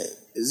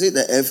 Is it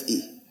the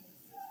Fe?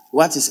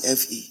 What is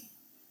Fe?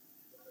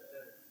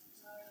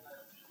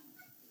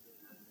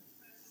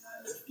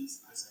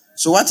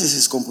 So what is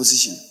its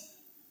composition?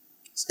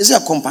 Is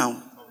it a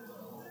compound?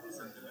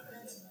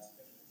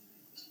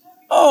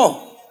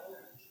 Oh,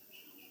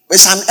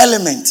 it's an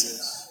element.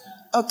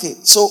 Okay,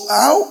 so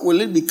how will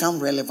it become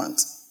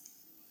relevant?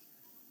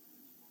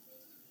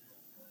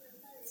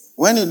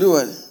 When you do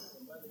it,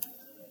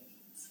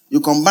 you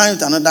combine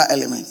with another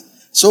element.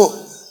 So,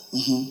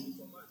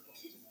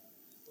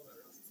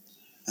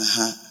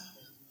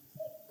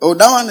 oh,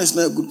 that one is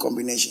not a good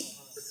combination.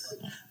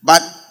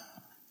 But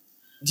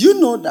do you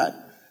know that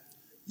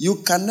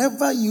you can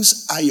never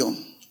use iron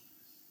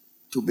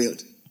to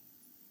build?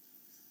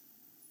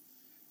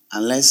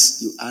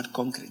 unless you add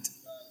concrete.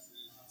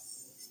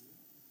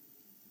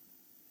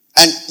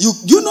 And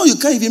you know you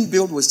can't even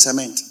build with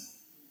cement.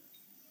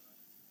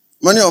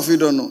 Many of you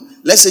don't know.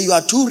 Let's say you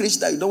are too rich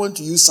that you don't want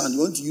to use sand,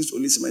 you want to use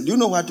only cement. Do you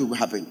know what will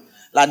happen?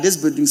 Like this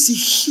building, see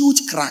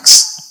huge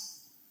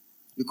cracks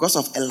because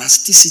of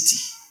elasticity.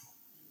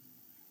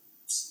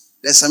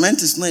 The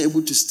cement is not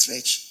able to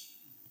stretch.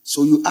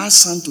 So you add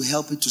sand to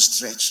help it to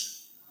stretch.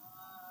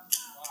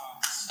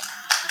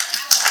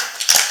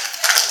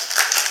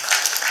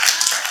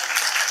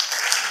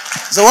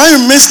 So when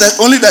you mix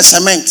only the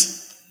cement,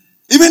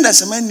 even the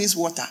cement needs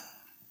water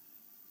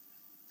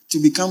to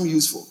become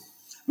useful.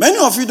 Many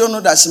of you don't know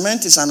that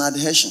cement is an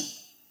adhesion.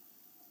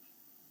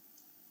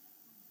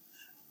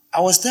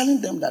 I was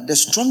telling them that the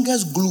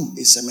strongest glue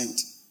is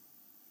cement.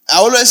 I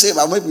always say,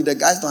 but maybe the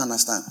guys don't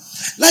understand.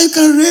 Like you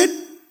can read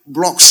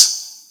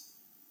blocks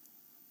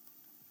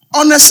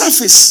on a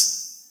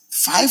surface,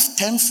 5,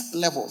 10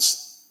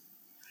 levels.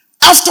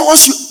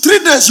 Afterwards, 3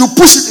 days, you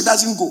push it, it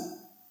doesn't go.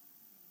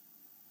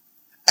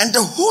 And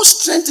the whole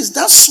strength is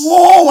that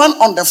small one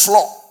on the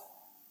floor.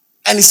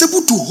 And it's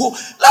able to hold.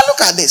 Now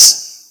look at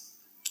this.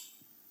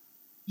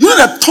 You know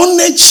the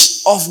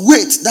tonnage of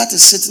weight that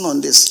is sitting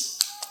on this?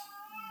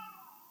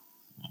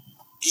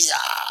 Yeah.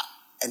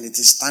 And it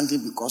is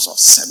standing because of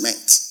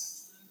cement.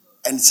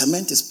 And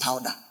cement is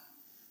powder.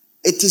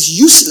 It is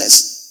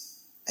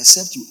useless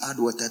except you add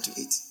water to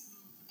it.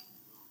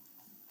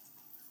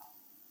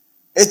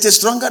 It is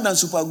stronger than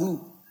super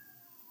glue.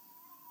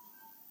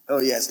 Oh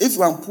yes. If you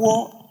want to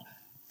pour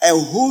a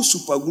whole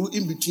super glue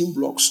in between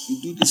blocks,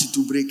 you do this, it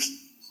will break.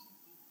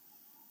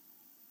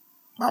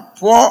 But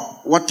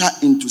pour water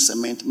into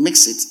cement,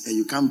 mix it, and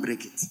you can't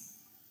break it.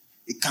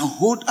 It can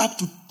hold up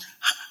to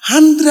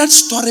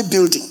 100-story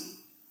building.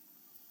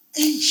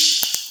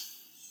 Eish.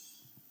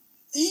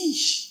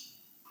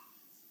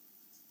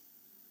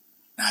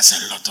 That's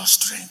a lot of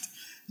strength.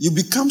 You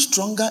become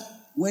stronger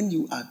when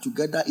you are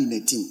together in a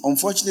team.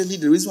 Unfortunately,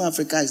 the reason why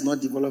Africa is not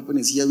developing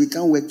is here we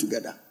can't work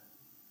together.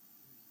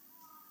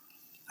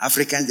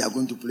 Africans, they are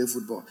going to play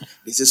football.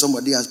 They say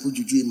somebody has put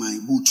juju in my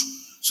boot.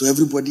 So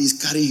everybody is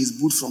carrying his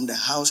boot from the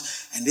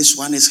house and this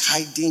one is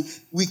hiding.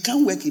 We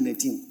can't work in a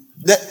team.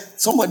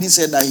 Somebody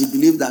said that he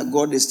believed that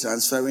God is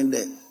transferring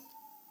the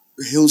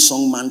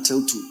Hillsong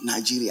mantle to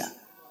Nigeria.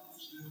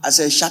 I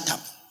said, shut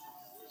up.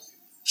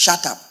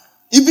 Shut up.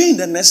 Even in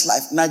the next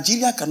life,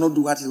 Nigeria cannot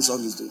do what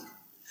Hillsong is doing.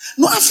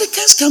 No,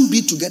 Africans can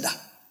be together.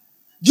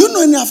 Do you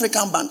know any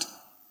African band?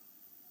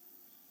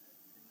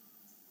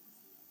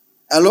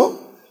 Hello?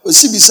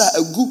 Osibisa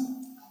Egu.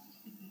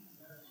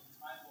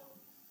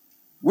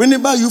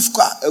 Winneba Youth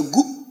Choir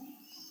Egu.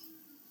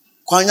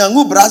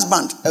 Kwanyangu Brass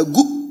Band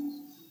Egu.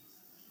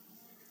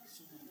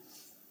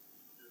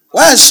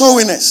 Why so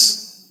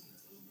winners?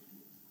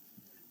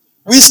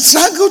 We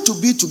struggle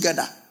to be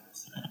together.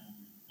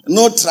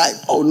 No tribe.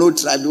 Oh, no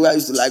tribe. The way I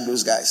used to like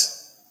those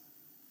guys.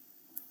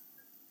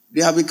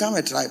 They have become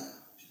a tribe.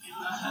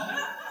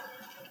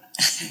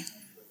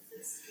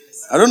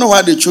 I don't know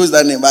why they chose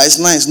that name, but it's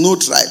nice. No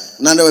tribe.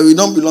 In other words, we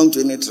don't belong to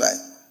any tribe.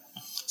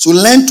 So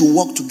learn to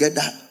walk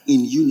together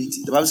in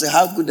unity. The Bible says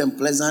how good and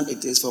pleasant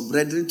it is for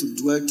brethren to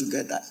dwell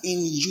together in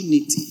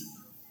unity.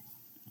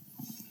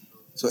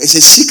 So it's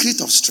a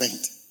secret of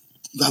strength.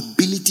 Your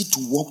ability to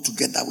walk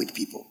together with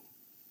people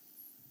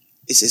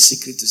is a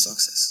secret to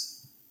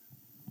success.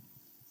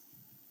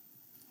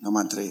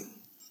 Number 3,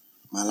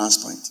 my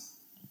last point.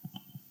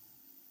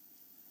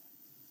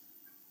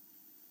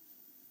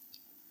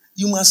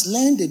 You must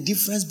learn the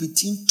difference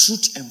between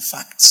truth and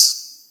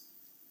facts.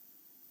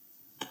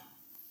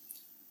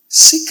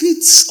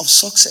 Secrets of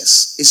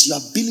success is your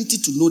ability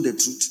to know the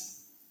truth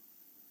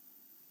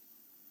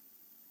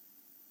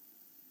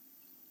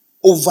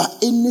over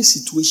any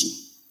situation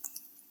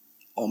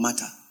or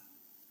matter.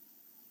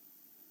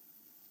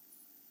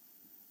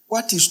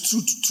 What is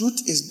truth?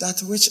 Truth is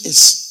that which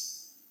is.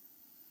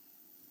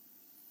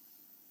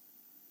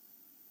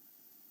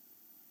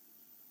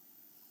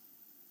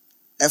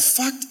 A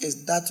fact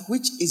is that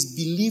which is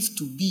believed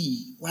to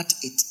be what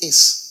it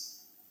is.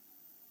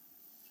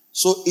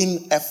 So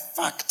in a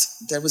fact,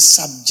 there is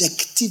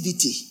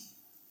subjectivity.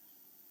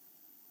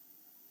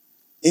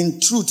 In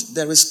truth,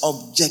 there is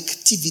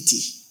objectivity.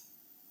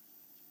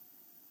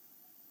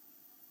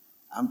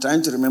 I'm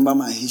trying to remember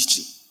my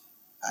history.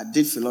 I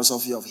did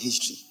philosophy of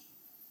history.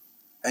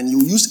 And you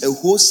use a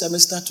whole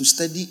semester to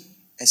study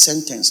a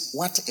sentence.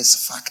 What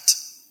is fact?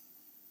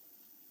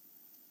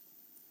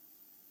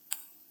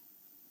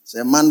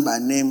 A man by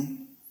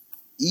name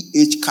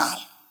E.H. Carl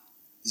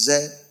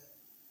said,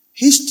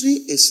 history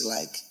is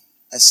like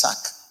a sack.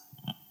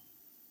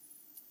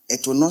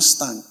 It will not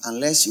stand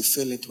unless you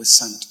fill it with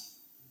sand.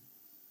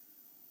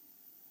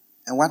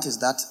 And what is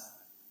that?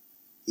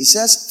 He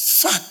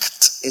says,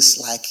 fact is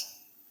like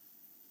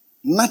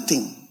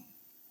nothing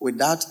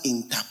without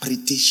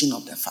interpretation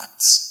of the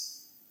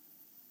facts.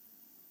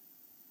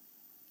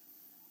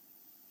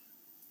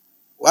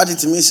 What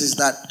it means is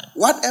that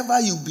whatever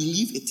you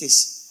believe it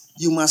is,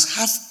 you must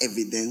have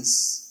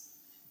evidence.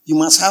 You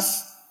must have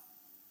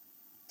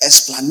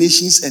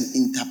explanations and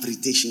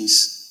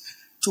interpretations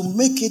to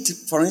make it.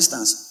 For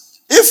instance,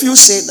 if you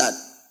say that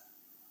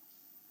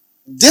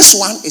this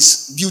one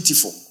is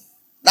beautiful,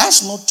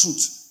 that's not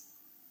truth.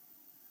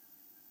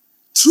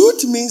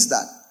 Truth means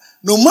that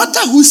no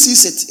matter who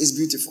sees it is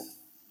beautiful.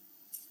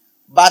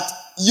 But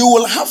you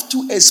will have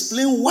to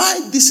explain why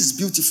this is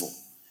beautiful.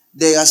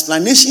 The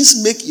explanations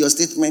make your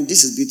statement,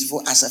 this is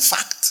beautiful, as a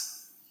fact.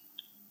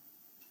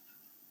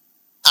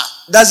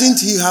 Doesn't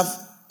he have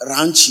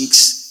round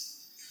cheeks?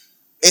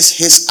 Is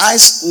his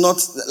eyes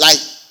not like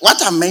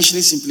what I'm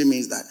mentioning? Simply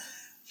means that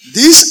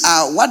these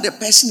are what the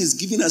person is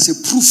giving us a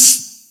proof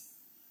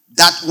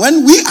that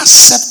when we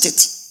accept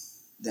it,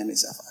 then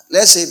it's a fact.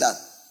 Let's say that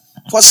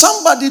for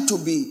somebody to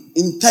be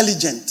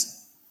intelligent,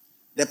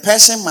 the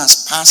person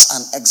must pass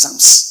an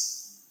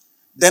exams.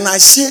 Then I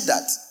say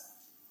that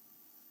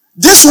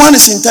this one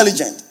is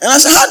intelligent. And I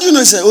say, how do you know?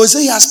 He said, oh,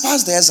 he has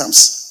passed the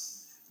exams.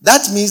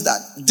 That means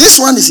that this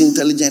one is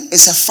intelligent.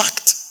 It's a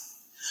fact.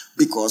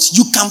 Because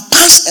you can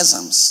pass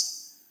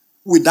exams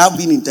without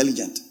being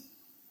intelligent.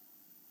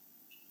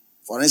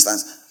 For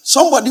instance,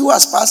 somebody who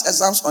has passed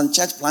exams on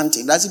church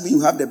planting doesn't mean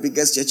you have the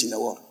biggest church in the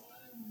world.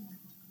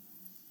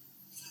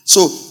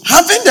 So,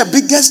 having the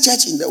biggest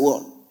church in the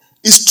world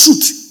is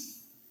truth,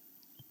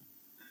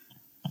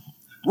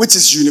 which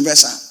is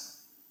universal.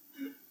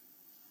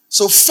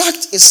 So,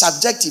 fact is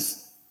subjective.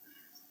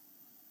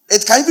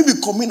 It can even be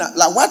communal.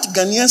 Like what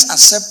Ghanaians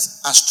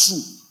accept as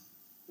true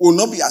will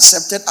not be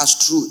accepted as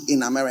true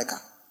in America.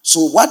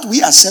 So, what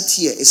we accept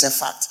here is a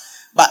fact.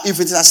 But if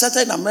it is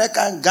accepted in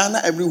America,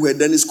 Ghana, everywhere,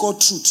 then it's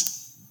called truth.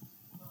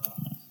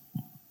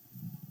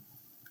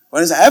 For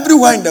instance,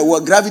 everywhere in the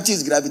world, gravity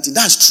is gravity.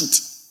 That's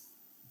truth.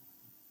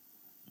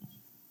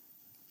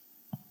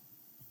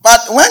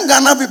 But when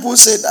Ghana people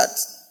say that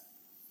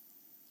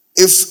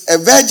if a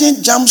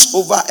virgin jumps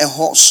over a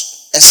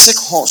horse, a sick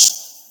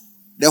horse,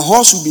 the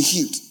horse will be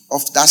healed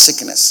of that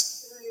sickness.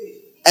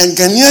 And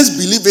Ghanaians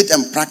believe it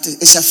and practice.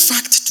 It's a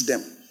fact to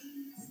them.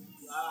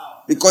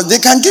 Because they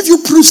can give you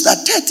proofs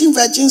that 13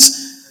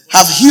 virgins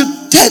have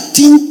healed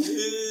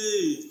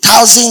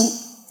 13,000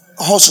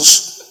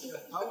 horses.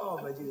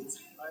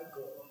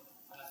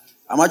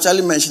 I'm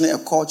actually mentioning a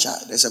culture.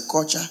 There's a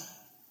culture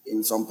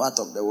in some part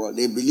of the world.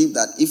 They believe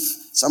that if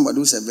somebody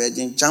who's a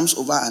virgin jumps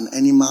over an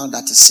animal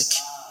that is sick,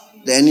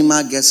 the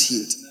animal gets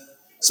healed.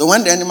 So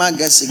when the animal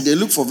gets sick, they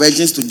look for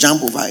virgins to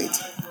jump over it.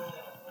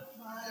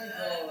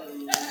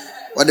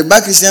 But the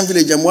back Christian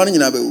village, I'm warning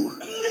you about.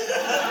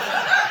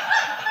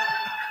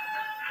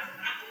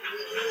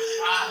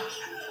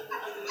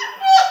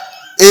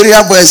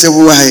 Area boys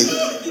everywhere.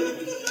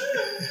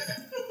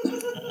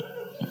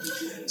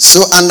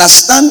 So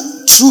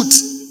understand truth.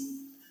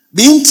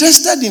 Be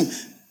interested in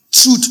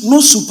truth,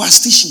 not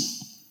superstition.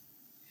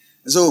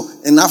 So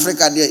in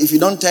Africa, there, if you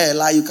don't tell a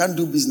lie, you can't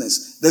do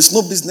business. There's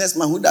no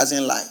businessman who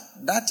doesn't lie.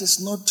 That is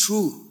not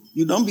true.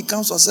 You don't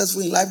become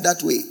successful in life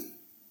that way.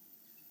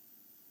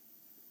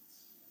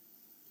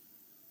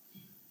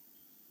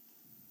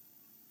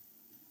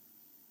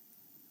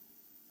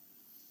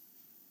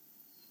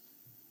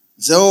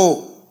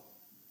 So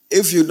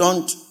if you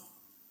don't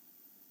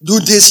do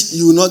this,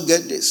 you will not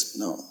get this.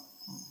 No.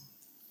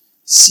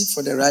 Seek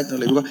for the right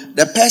knowledge. Because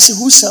the person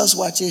who sells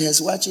wache,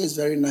 his wache is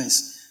very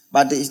nice.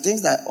 But he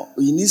thinks that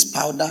he needs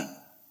powder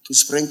to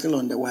sprinkle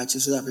on the wache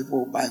so that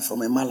people will buy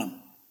from a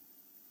malam.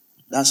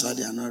 That's why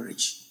they are not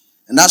rich.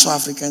 And that's what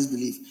Africans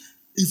believe.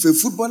 If a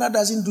footballer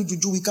doesn't do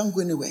juju, we can't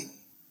go anywhere.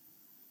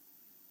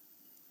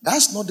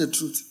 That's not the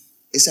truth.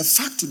 It's a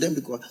fact to them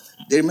because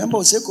they remember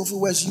Osei Kofi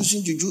was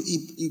using juju,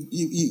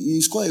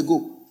 he scored a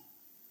goal.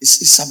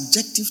 It's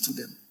subjective to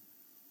them,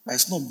 but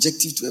it's not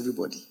objective to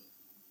everybody.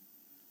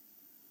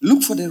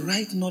 Look for the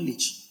right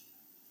knowledge.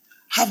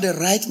 Have the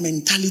right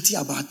mentality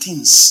about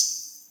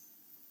things.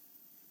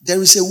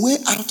 There is a way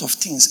out of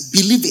things.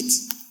 Believe it.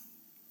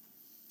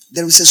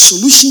 There is a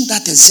solution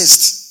that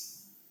exists.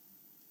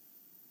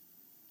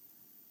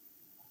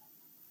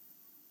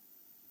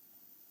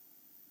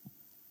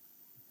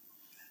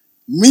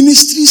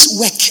 Ministries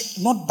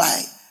work not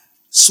by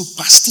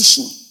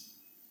superstition.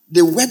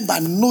 They work by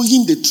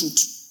knowing the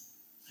truth.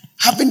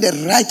 Having the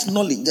right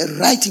knowledge, the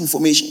right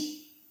information.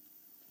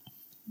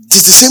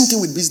 It's the same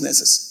thing with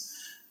businesses.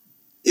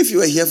 If you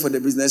were here for the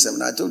business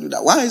seminar, I told you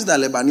that. Why is that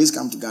Lebanese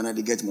come to Ghana,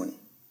 they get money?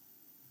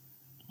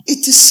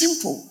 It is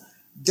simple.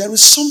 There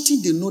is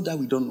something they know that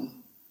we don't know.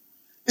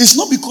 It's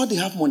not because they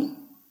have money.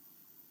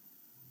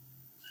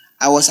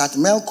 I was at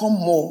Melcom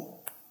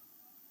Mall.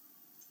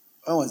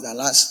 When was that?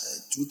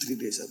 Last 2-3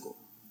 days ago.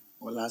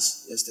 Or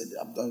yesterday.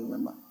 I don't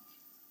remember.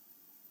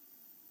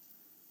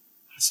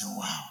 I said,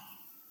 wow.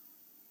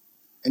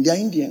 And they are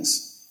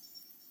Indians.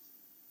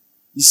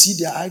 You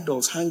see their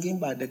idols hanging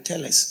by the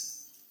tellers.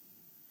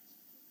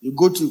 You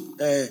go to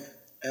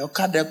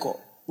Okadeko,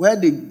 where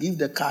they give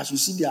the cash, you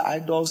see their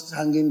idols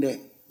hanging there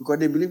because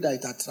they believe that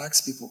it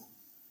attracts people.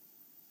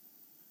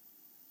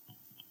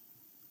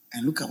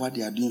 And look at what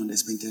they are doing on the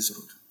Spinters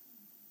Road.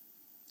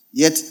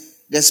 Yet,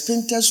 the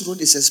Spinters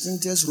Road is a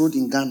Spinters Road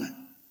in Ghana.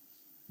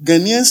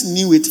 Ghanaians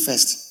knew it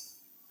first.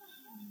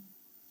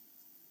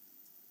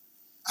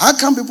 How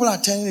come people are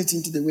turning it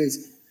into the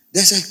ways?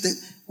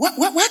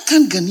 Why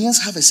can't Ghanaians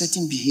have a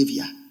certain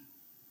behavior?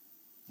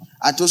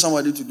 I told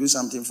somebody to do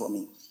something for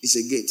me. It's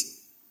a gate.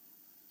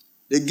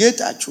 The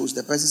gate I chose,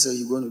 the person said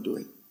he's going to do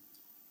it.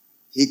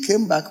 He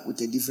came back with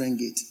a different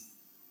gate.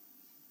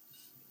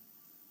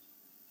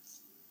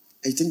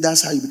 I think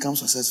that's how you become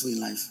successful in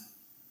life.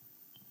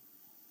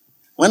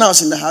 When I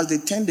was in the house, they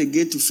turned the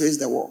gate to face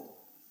the wall.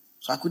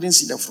 So I couldn't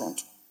see the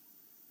front.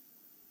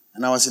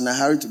 And I was in a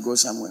hurry to go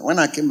somewhere. When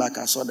I came back,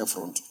 I saw the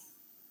front.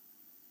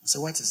 I said,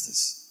 what is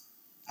this?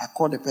 I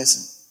called the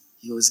person.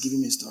 He was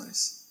giving me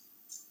stories.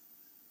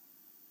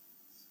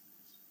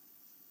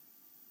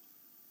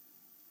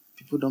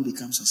 People don't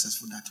become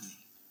successful that way.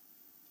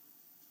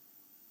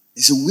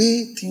 It's a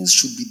way things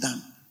should be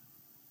done.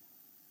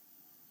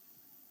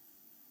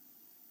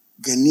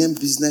 Ghanaian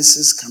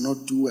businesses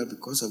cannot do well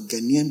because of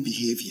Ghanaian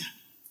behavior.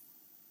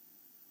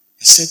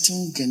 A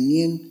certain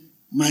Ghanaian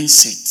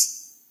mindset,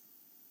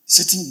 a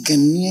certain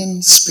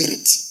Ghanaian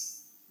spirit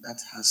that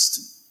has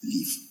to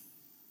live.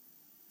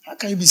 How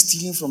can you be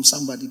stealing from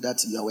somebody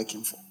that you are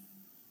working for?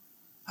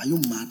 Are you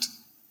mad?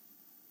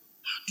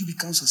 How do you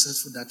become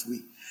successful that way?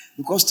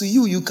 Because to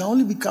you, you can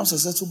only become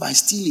successful by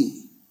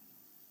stealing.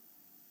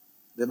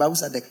 The Bible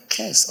said the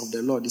curse of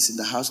the Lord is in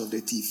the house of the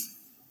thief.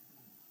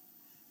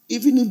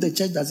 Even if the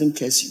church doesn't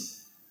curse you,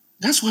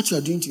 that's what you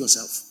are doing to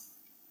yourself.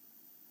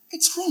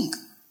 It's wrong.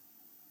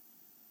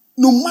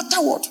 No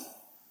matter what.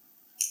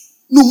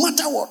 No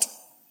matter what.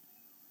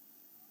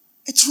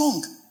 It's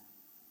wrong.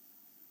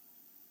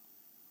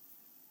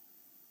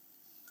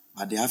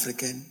 But the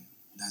African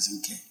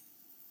doesn't care.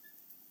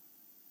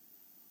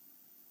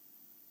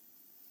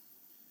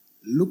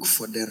 Look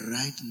for the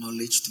right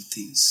knowledge to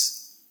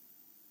things.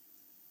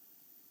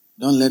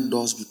 Don't let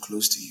doors be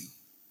closed to you.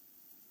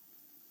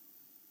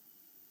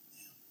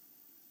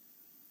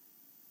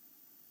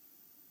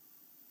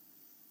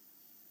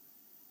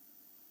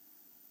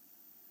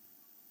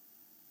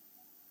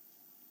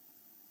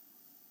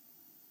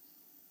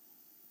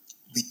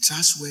 Be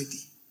trustworthy.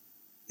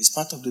 It's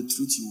part of the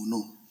truth you will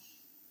know.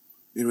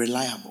 Be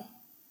reliable.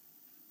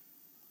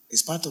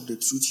 It's part of the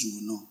truth you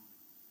will know.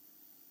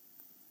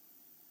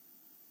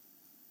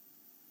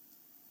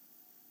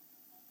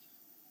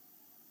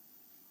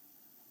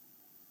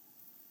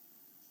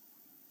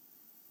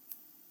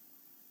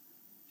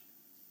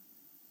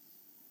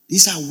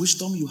 These are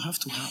wisdom you have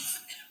to have.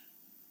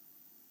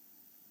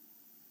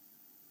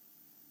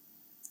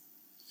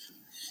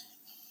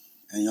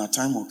 And your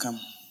time will come.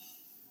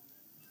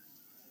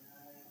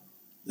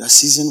 Your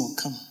season will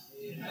come.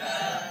 Amen.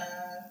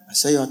 I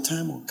say your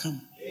time will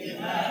come.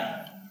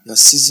 Amen. Your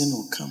season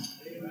will come.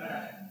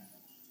 Amen.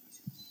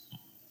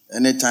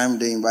 Anytime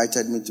they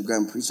invited me to go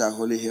and preach at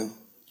Holy Hill,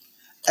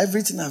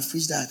 everything I've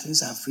preached there are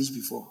things I've preached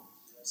before.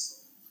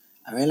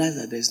 I realized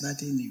that there's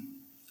nothing new.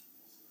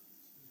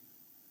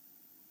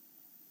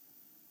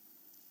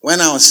 When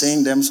I was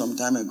saying them some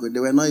time ago, they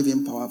were not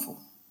even powerful.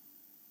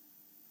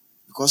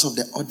 Because of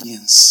the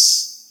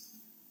audience.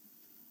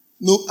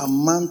 No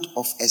amount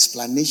of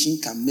explanation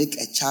can make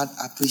a child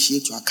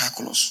appreciate your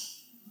calculus.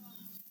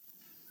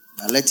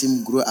 But let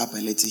him grow up a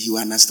little, he will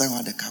understand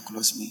what the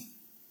calculus means.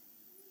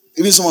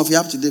 Even some of you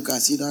up to date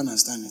class, you don't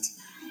understand it.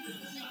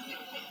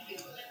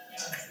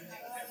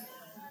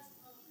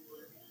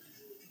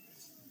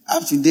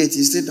 Up to date,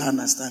 you still don't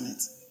understand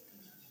it.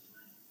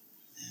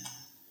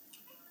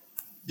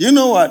 Do you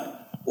know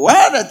what? One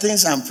of the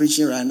things I'm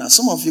preaching right now,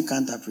 some of you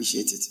can't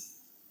appreciate it.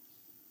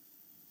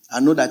 I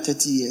know that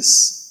 30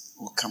 years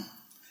will come.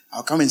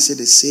 I'll come and say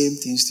the same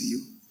things to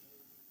you.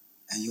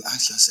 And you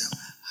ask yourself,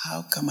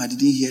 how come I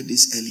didn't hear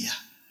this earlier?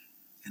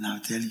 And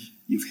I'll tell you,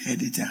 you've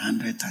heard it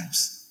 100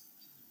 times.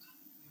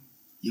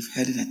 You've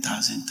heard it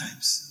 1,000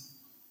 times.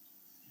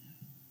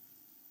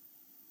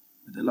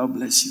 May the Lord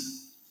bless you.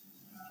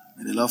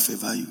 May the Lord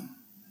favor you.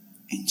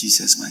 In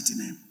Jesus' mighty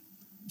name.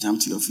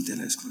 Jump to your feet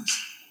and let's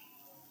close.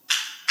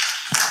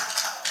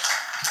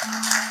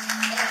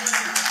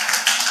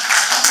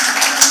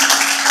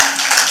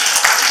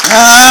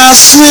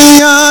 As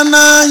we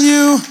honor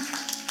you,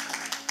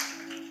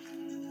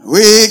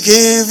 we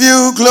give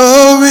you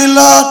glory,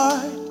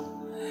 Lord.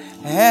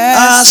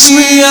 As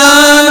we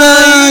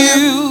honor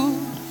you,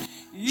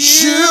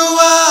 you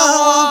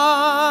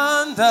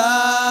are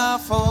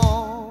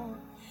wonderful.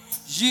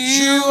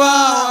 You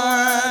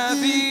are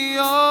worthy,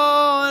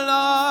 oh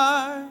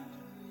Lord.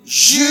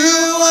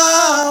 You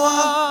are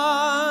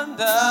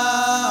wonderful.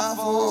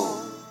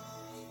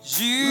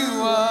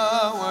 You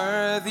are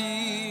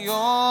worthy,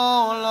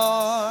 oh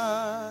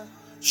Lord.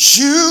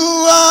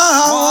 You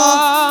are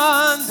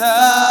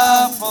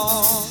wonderful.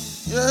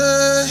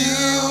 Yeah,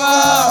 you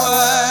are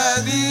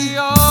worthy,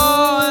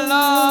 oh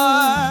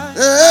Lord.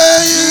 Yeah,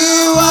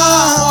 you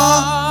are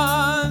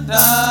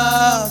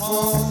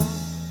wonderful.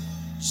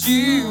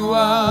 You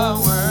are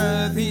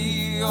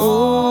worthy, oh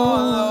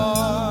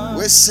Lord.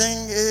 We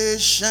sing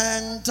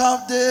Ancient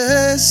of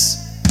Days.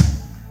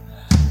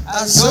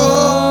 As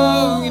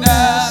old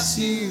as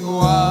you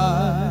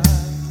are,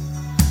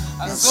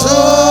 as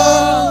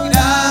old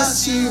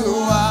as you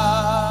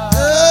are,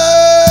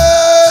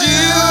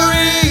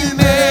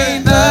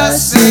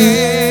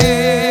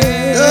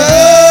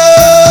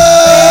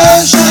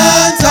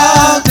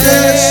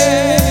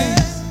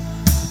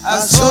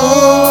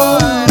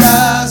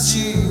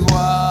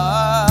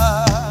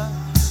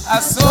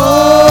 as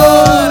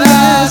old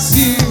as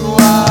you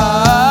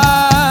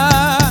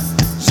are,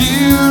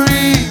 you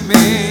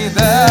remain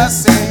the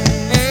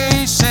same.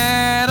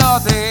 Ancient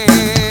of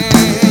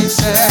days,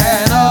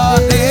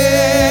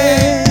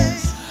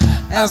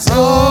 as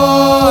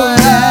old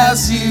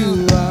as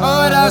you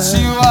are, as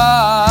you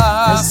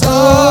are, as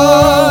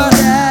old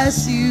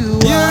as you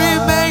are, you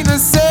remain the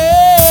same.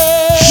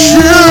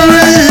 You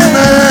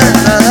remain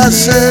the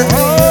same.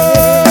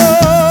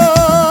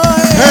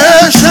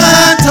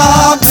 Ancient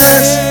of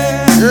days,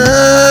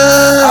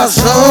 as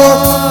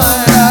old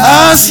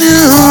as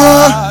you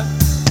are,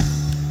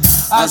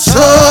 as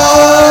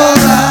old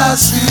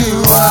as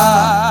you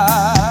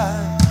are,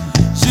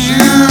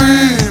 you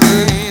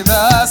remain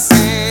the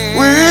same.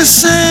 we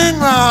sing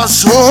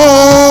as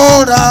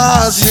old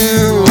as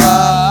you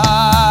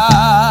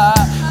are,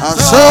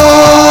 as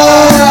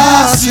old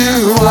as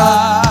you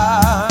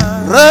are.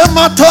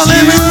 Rematoni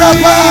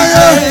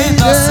mikapaya,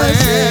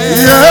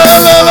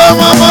 yelele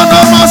mama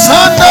na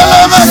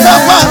masandele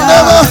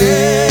mekapandele,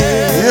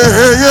 yeah.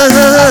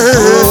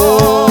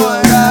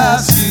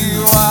 As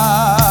you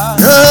are,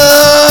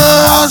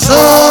 As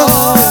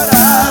old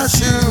as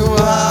you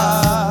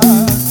are,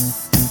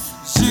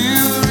 you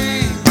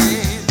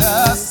remain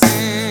the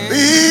same.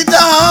 be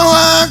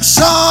thou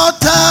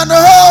exalted, O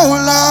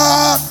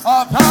Lord,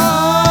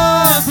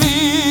 Upon the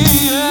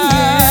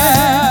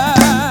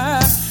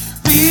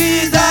earth,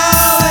 be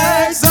thou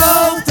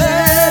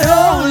exalted, O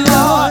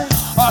Lord,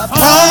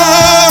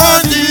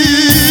 upon the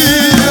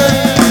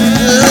earth.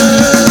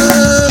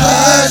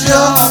 let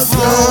your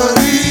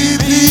glory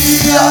be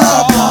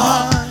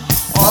upon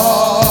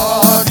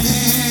all the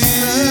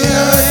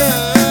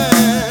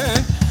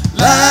earth.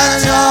 Let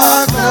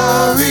your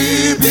glory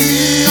be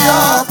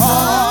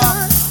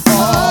upon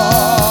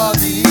all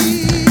the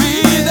earth. Be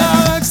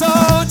thou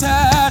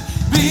exalted,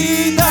 be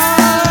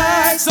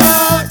thou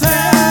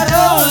exalted, O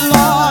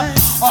Lord,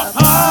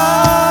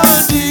 upon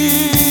the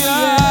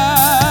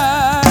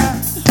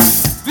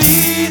earth.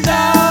 Be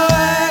thou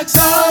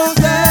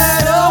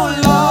exalted, O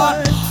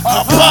Lord,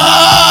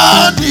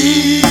 Upon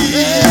the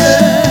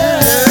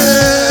earth.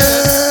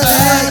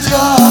 let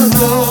your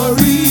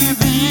glory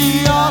be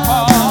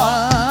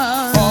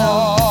upon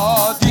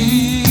all the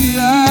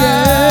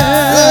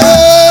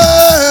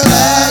earth.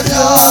 Let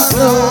your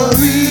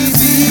glory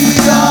be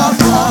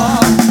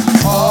upon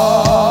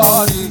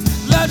all the-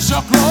 Let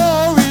your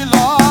glory,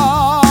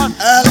 Lord,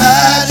 and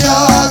let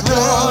your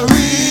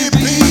glory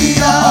be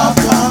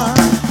upon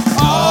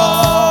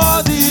all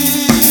the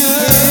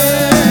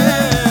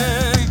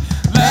earth.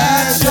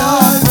 Let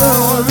your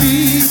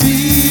glory be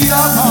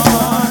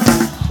upon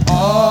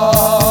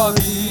all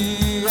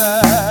the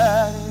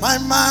earth. my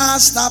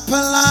master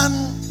plan.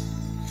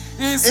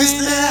 It's It's in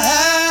the the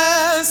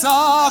hands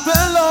of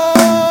the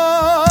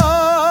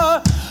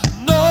Lord.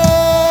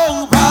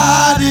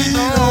 Nobody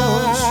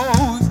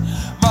knows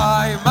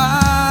my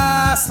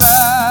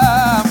master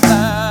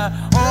plan.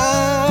 Oh,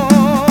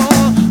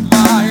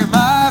 my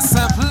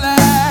master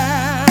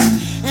plan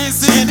is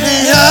in the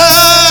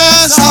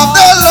hands of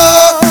the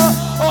Lord.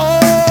 Oh,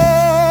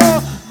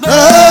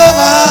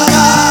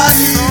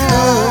 Nobody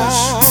knows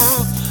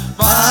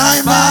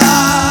my my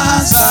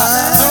master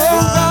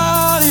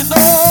Nobody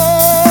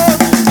knows.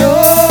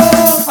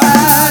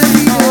 Nobody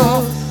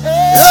knows.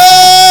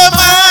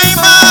 my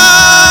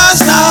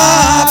master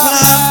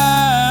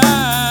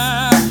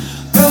plan.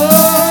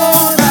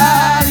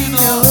 Nobody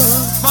knows.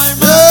 My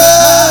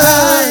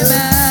nobody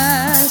knows.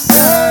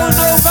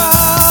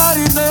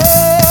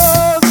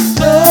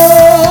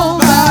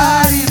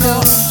 Nobody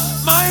knows.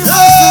 My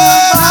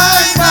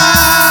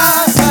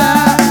master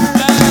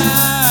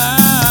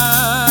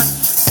plan.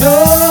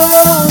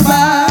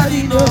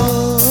 Nobody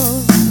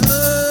knows.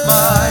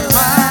 My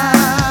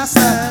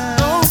master.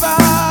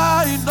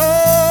 Nobody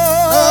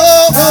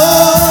knows.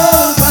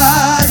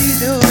 Nobody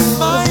knows.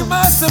 My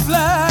master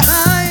plan.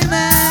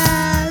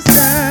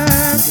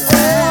 Oh,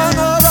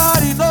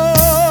 nobody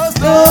knows.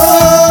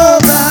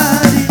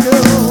 Nobody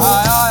knows.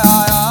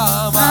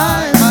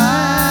 My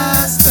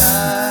master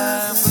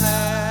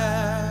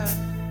plan.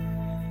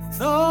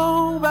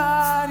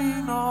 Nobody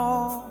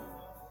knows.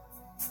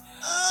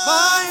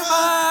 My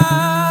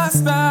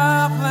master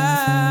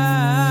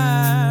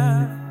plan.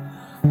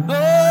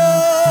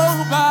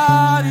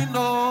 Nobody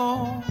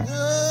knows.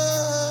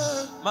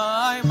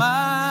 My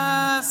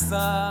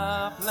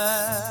master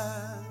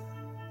plan.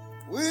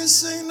 We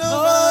sing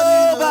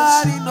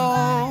nobody knows. Nobody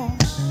knows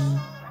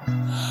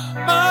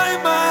my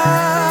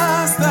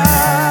master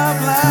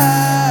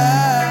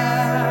plan.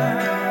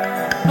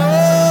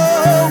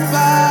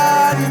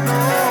 Nobody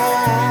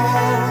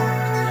knows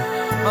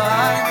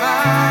my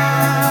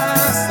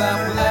master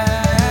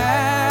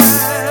plan.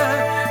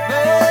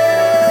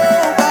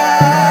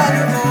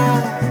 Nobody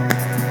knows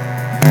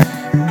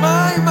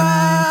my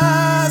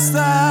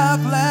master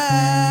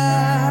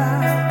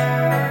plan.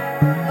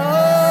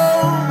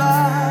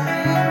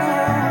 Nobody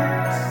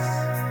knows.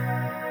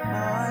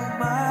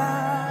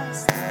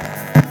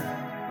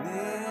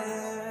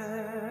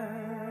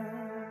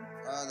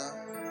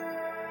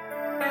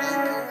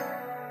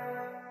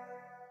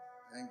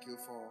 Thank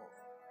you for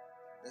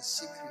the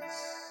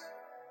secrets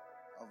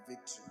of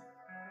victory.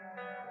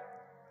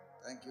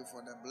 Thank you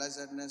for the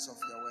blessedness of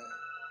your word.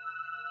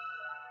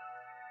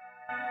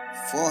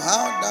 For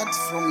how that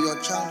from your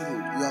childhood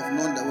you have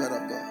known the word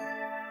of God,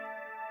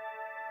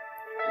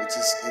 which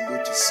is able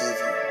to save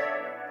you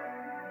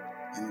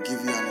and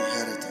give you an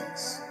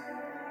inheritance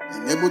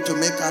and able to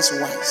make us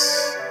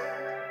wise.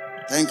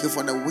 Thank you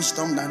for the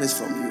wisdom that is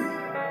from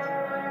you.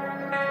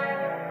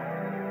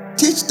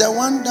 Teach the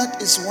one that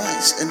is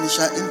wise, and he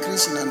shall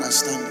increase in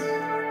understanding.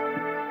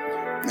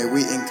 May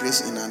we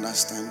increase in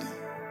understanding.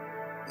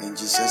 In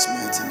Jesus'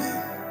 mighty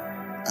name.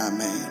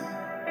 Amen.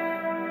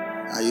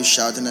 Are you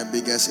shouting the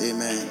biggest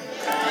amen?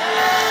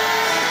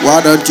 Why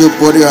don't you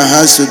put your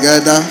hands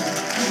together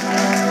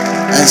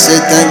and say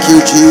thank you,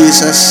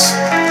 Jesus.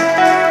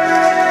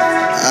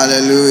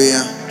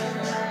 Hallelujah.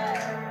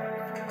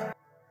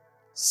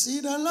 See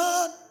the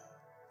Lord.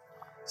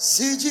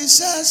 See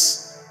Jesus.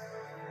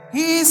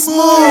 He's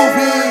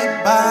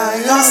moving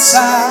by your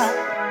side.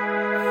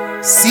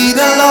 See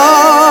the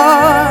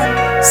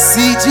Lord.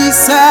 See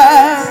Jesus.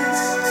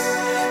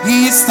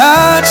 He's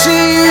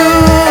touching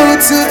you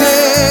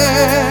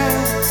today.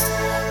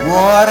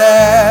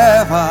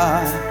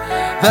 Whatever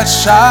the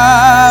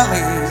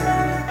challenge,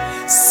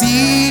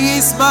 see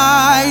his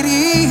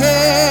mighty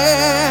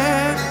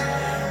hand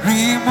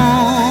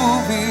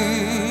remove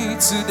it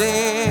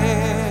today.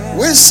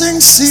 We sing,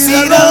 see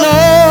the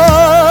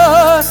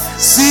Lord,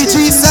 see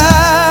Jesus.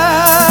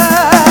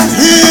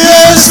 He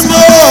is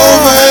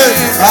moving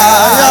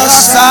by your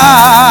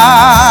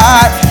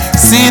side.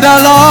 See the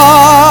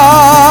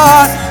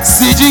Lord,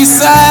 see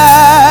Jesus.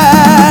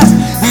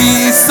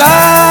 He's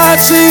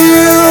touching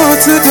you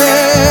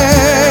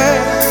today.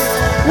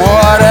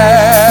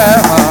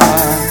 Whatever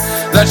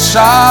the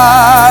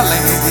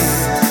challenge,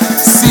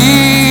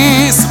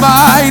 see his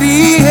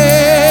mighty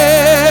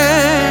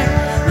hand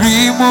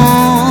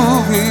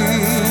remove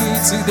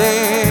it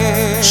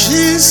today.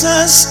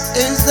 Jesus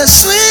is the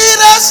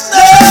sweetest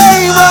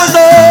name I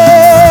know.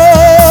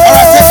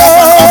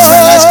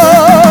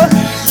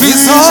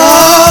 He's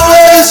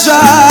always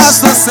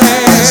just the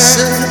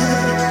same.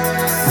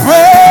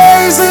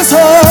 Praise his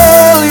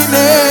holy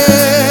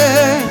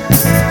name.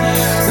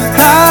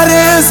 That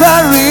is the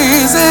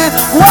reason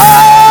why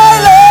I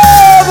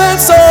love him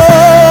so.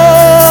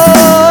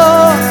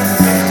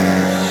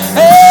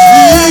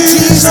 Hey,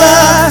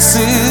 Jesus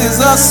is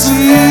the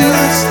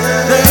sweetest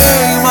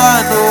name I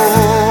know.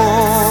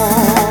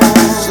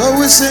 So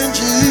we sing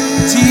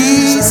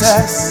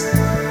Jesus,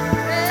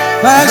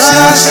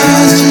 precious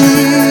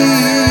Jesus.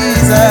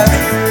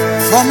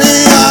 For me,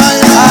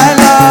 I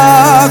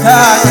love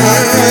that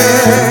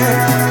name.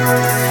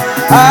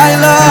 I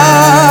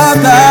love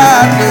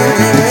that name.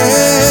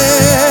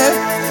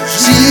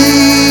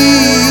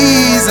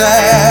 Jesus,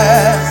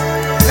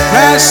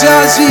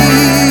 precious Jesus.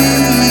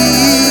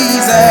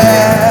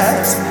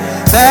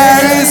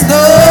 There is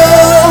no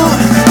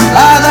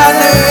other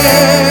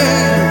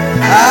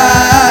name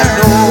I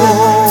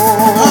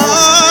know.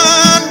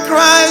 on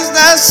Christ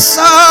the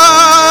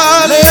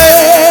Son,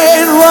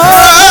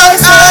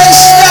 Rise I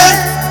stand.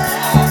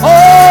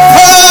 All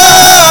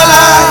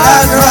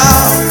other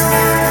ground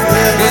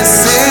is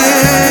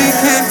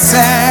sinking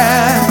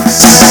sand.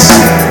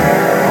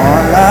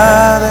 All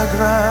other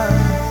ground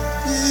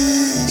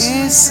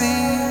is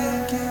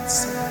sinking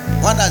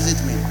sand. What does it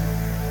mean?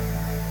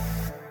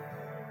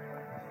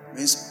 It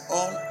means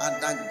all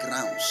other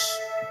grounds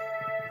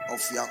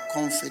of your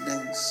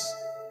confidence,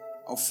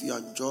 of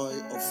your joy,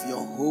 of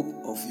your hope,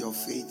 of your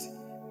faith,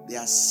 they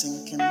are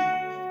sinking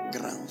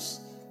grounds.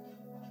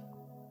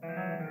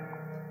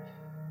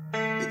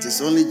 It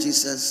is only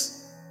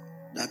Jesus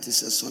that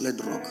is a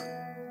solid rock,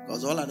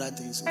 because all other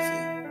things will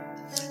fail.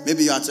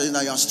 Maybe you are saying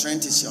that your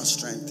strength is your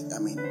strength. I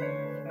mean,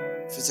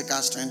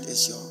 physical strength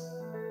is your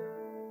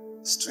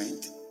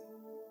strength,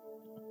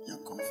 your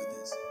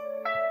confidence.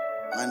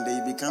 One day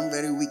you become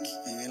very weak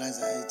and realize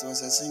that it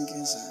was a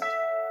sinking sand.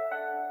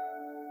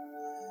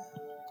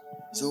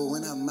 So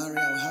when I'm married,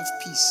 I will have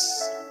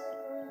peace.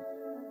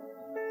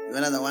 You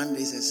realize that one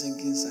day is a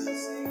sinking sand.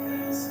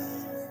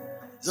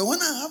 So when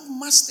I have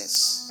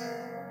masters,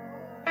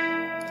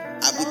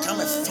 I become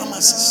a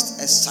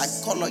pharmacist, a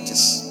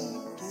psychologist,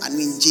 an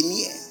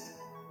engineer,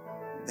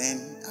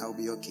 then I'll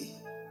be okay.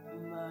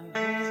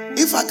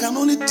 If I can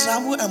only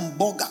travel and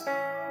bogger,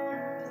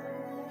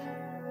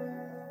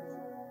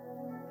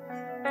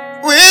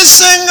 we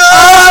sing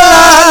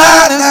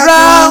all the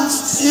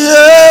grounds,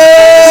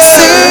 yeah,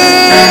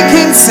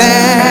 Sinking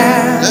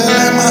sand.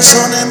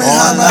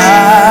 All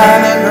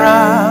other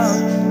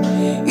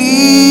ground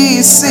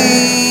is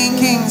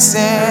sinking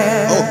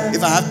sand. Oh,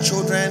 if I have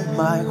children,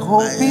 My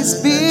hope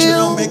is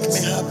children built make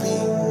me happy.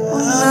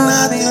 on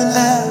nothing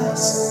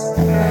less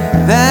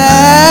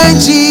than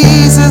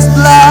Jesus'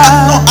 blood.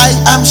 No, I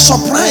am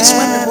surprised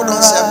when people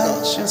don't serve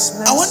God.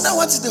 I wonder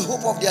what is the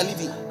hope of their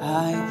living.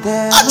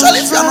 Actually,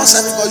 if you are not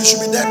serving God, you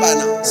should be dead by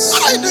now.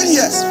 What are you doing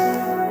here?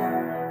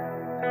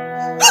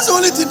 That's the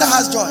only thing that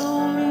has joy.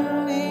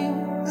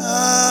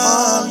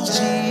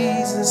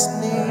 Jesus'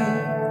 name.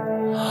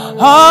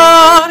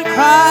 On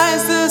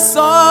Christ the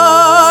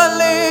solid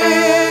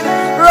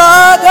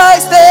rock I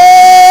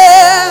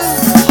stand.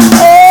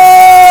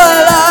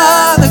 All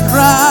other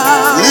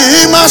ground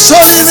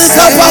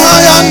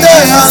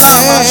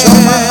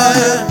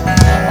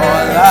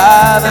all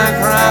other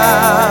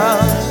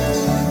ground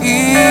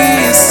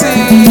is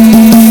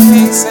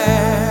sinking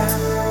sand.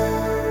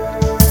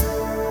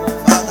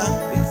 Father,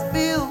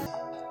 you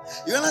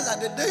realize that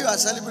the day you are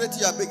celebrating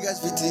your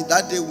biggest victory,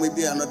 that day will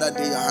be another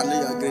day you are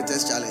handling your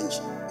greatest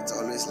challenge. It's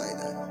always like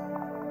that.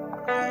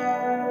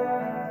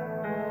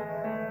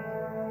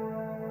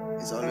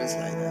 It's always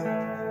like that.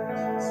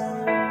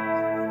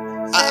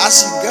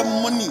 As you get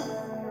money,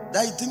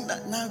 that you think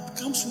that now it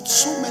comes with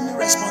so many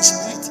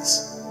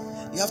responsibilities.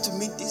 You have to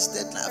meet this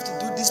deadline, you have to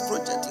do this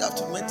project, you have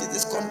to meet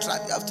this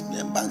contract, you have to be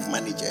a bank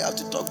manager, you have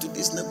to talk to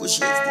this,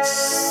 negotiate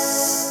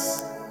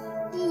this.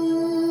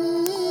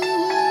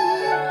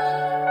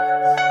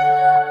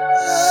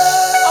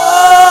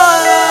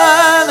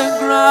 All the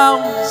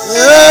ground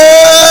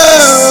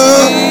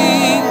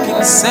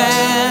sinking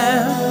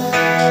sand.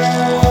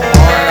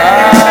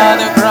 All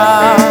the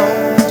ground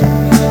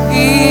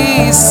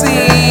is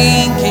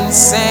sinking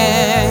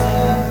sand.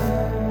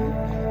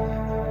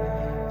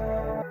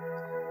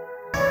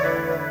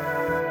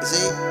 You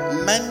see,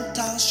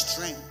 mental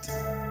strength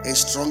is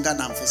stronger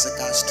than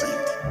physical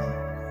strength,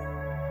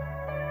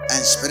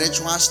 and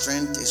spiritual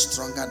strength is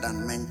stronger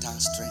than mental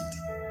strength.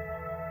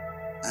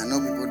 I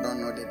know people don't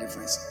know the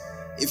difference.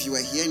 If you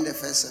were here in the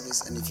first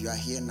service and if you are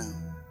here now,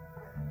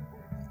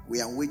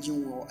 we are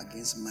waging war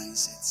against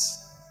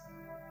mindsets,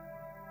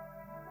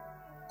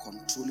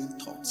 controlling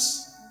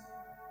thoughts,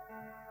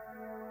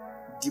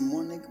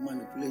 demonic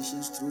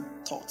manipulations through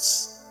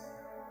thoughts,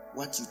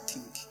 what you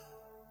think,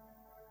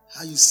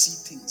 how you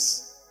see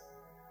things.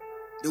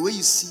 The way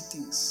you see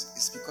things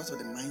is because of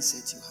the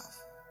mindset you have.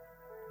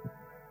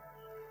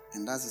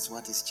 And that is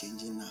what is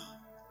changing now.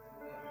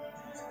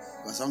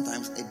 Because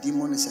sometimes a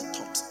demon is a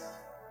thought,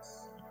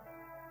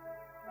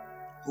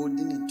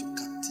 holding into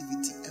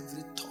captivity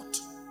every thought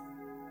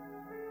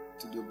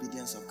to the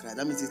obedience of Christ.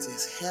 That means it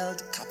is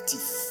held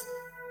captive.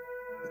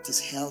 It is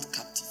held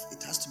captive.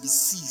 It has to be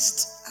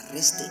seized,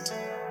 arrested.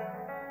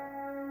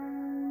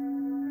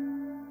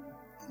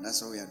 And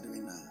that's what we are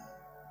doing now.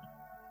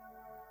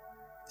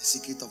 The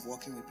secret of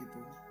working with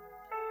people,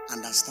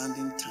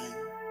 understanding time,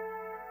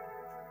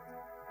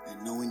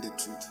 and knowing the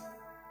truth.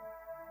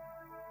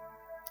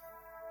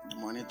 In the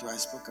morning too, I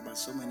spoke about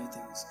so many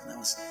things.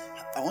 And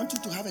I want you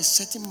to have a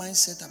certain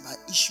mindset about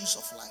issues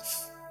of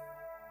life.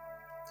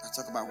 I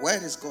talk about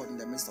where is God in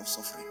the midst of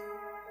suffering.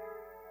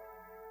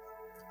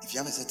 If you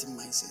have a certain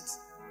mindset,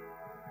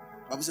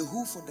 the Bible says,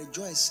 who for the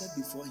joy set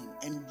before him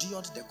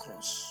endured the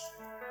cross.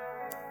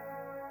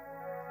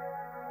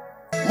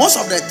 Most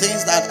of the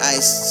things that I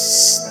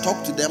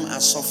talk to them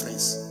as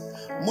sufferings,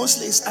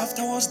 mostly it's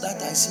afterwards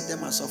that I see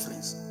them as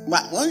sufferings.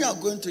 But when you are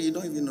going through, you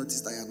don't even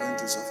notice that you are going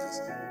through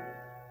sufferings.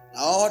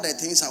 All the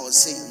things I was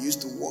saying, we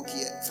used to walk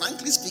here.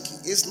 Frankly speaking,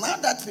 it's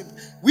not that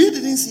we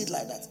didn't see it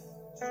like that.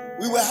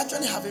 We were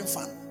actually having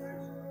fun.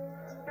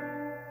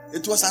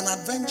 It was an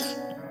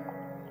adventure.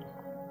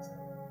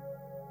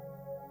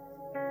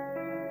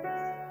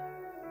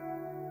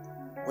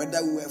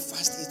 Whether we were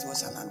fasting, it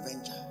was an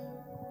adventure.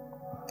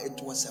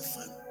 It was a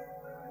fun.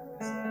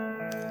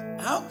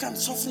 How can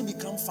suffering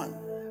become fun?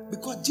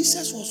 Because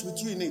Jesus was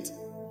with you in it.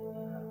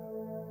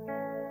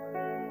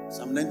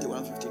 Psalm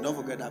 91:50. Don't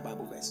forget that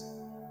Bible verse.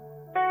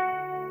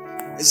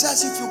 It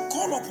says, if you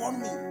call upon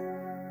me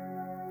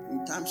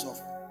in times of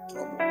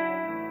trouble,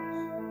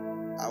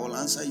 I will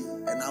answer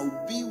you and I will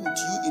be with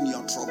you in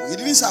your trouble. He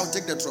didn't say I will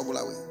take the trouble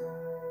away.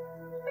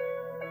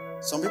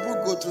 Some people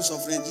go through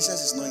suffering and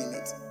Jesus is not in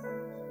it.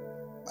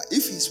 But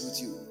if he's with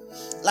you,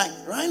 like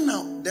right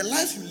now, the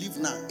life you live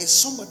now is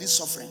somebody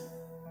suffering.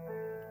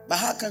 But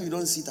how come you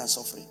don't see it as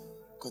suffering?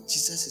 Because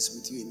Jesus is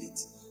with you in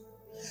it.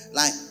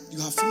 Like you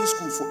have finished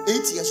school for 8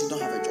 years, you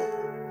don't have a job.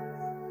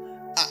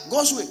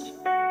 God's way.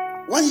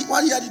 What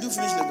year did you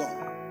finish the gun?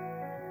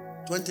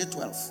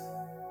 2012.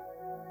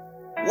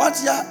 What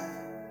year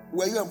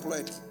were you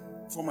employed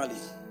formally?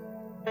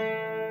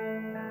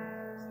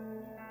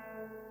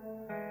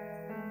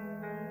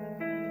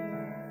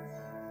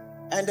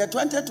 And the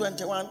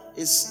 2021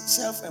 is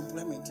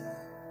self-employment.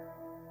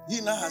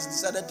 He now has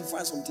decided to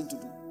find something to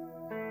do.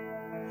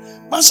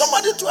 But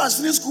somebody too has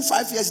finished school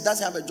 5 years, he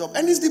doesn't have a job,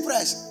 and he's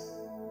depressed.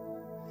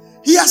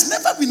 He has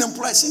never been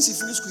employed since he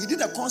finished school. He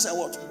did a course and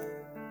what?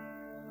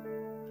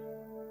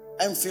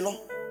 And philo.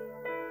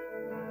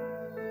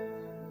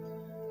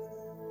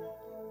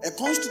 A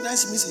con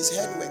student means his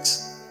head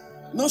works.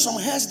 No, some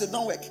hairs they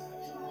don't work.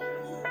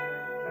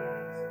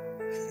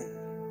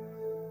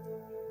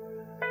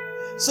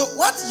 So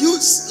what you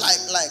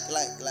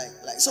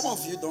like some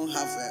of you don't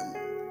have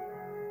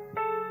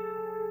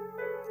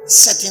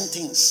certain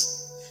things.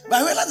 But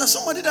I realize that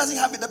somebody doesn't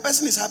have it, the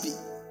person is happy.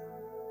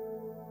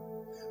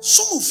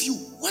 Some of you,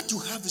 what you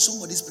have is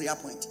somebody's prayer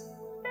point.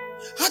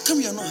 How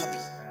come you are not happy?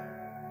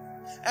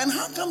 And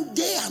how come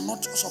they are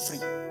not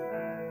suffering?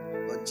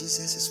 But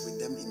Jesus is with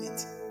them in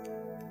it.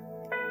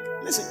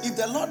 Listen, if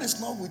the Lord is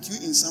not with you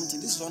in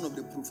something, this is one of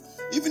the proof.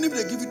 Even if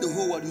they give you the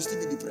whole world, you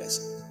still be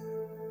depressed.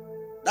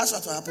 That's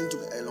what will happen to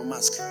Elon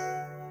Musk.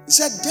 He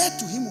said, death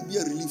to him will be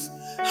a relief.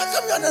 How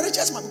come you are the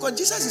richest man? Because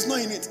Jesus is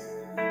not in it.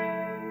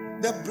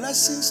 The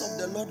blessings of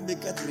the Lord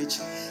make it rich.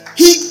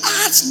 He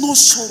adds no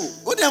sorrow.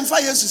 Go them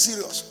 5 years to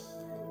serious.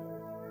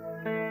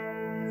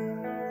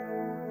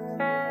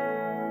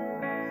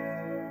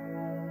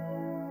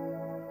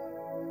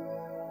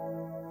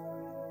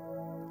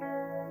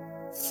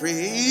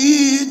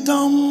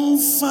 Freedom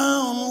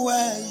found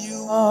where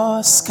you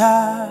are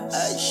scarce.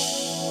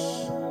 Aish.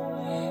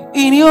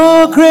 In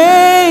your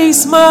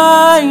grace,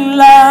 my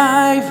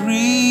life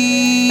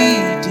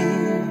redeemed.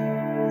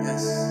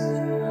 Yes.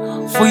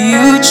 For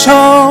you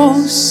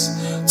chose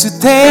to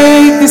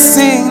take the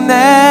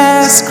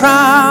sickness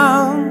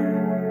crown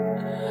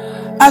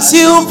as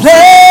you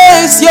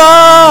place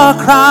your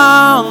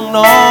crown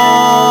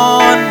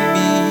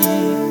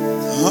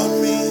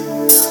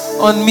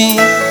on me.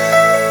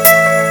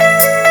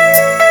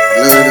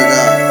 Glory to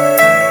God.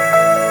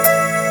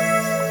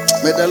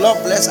 May the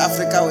Lord bless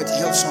Africa with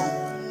Hillsong.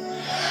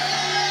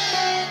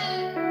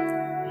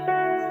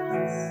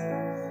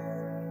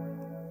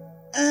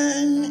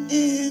 And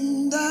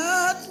in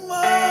that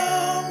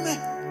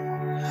moment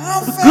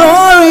of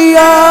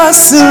glorious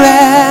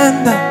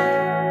surrender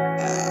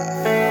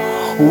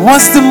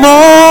was the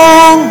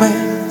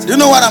moment. Do you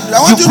know what I'm doing? I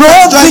want you you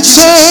broke to the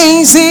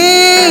chains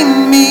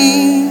in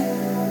me,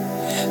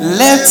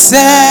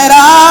 lifted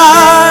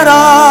out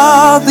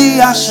of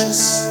the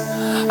ashes.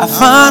 I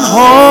found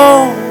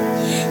hope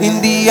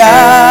in the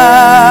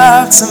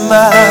aftermath.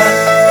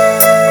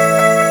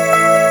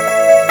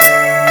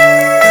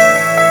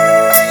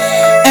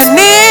 And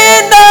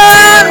in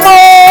that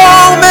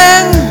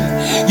moment,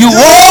 you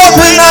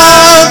open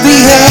up the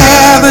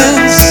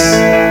heavens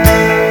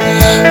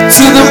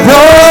to the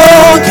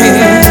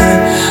broken,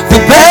 the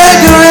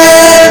beggar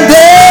and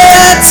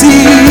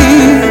dirty,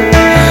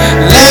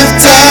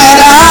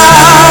 lifted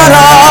out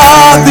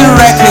of the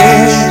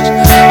wreckage.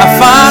 I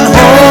found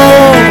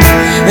hope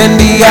in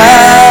the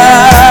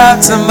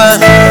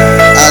aftermath.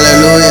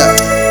 Hallelujah.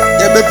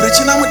 They'll be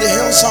preaching with the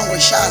Hillsong with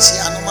Shasi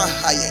and Noma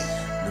Haye.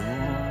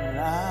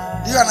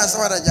 Do you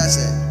understand what I just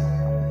said?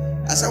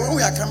 I said, when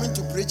we are coming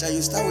to preach and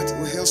you start with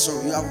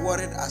Hillsong, you have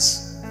worried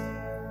us.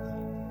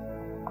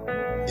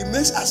 It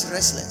makes us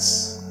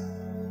restless.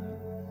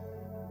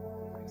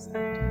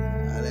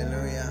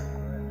 Hallelujah.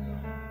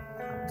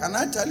 Can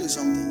I tell you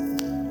something?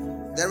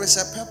 There is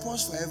a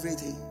purpose for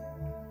everything.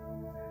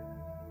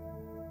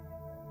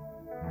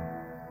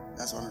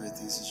 That's one of the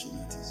things you should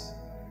notice.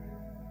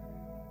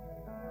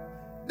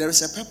 There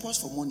is a purpose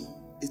for money.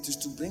 It is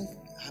to bring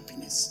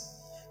happiness.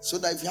 So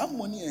that if you have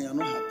money and you're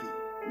not happy,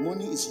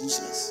 money is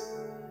useless.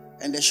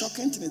 And the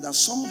shocking thing is that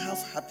some have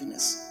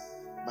happiness,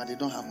 but they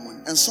don't have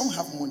money. And some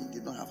have money, they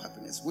don't have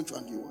happiness. Which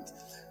one do you want?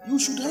 You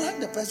should like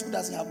the person who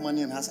doesn't have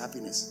money and has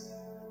happiness.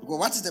 Because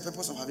what is the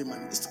purpose of having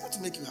money? It's not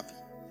to make you happy.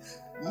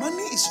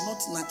 Money is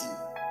not nothing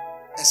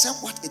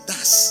except what it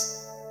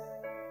does.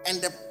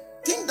 And the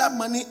thing that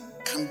money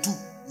can do,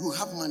 you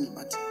have money,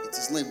 but it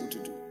is not able to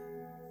do.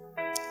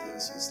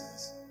 It's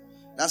useless.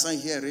 That's why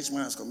here a rich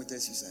man has committed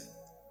suicide.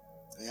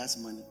 He has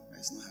money, but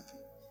he's not happy.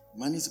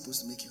 Money is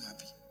supposed to make you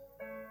happy.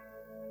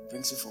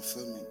 Brings you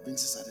fulfillment,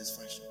 brings you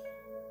satisfaction.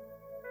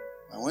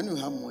 But when you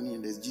have money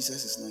and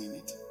Jesus is not in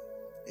it,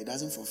 it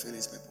doesn't fulfill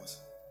his purpose.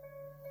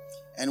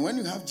 And when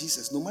you have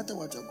Jesus, no matter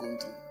what you're going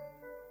through,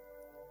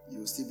 you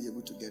will still be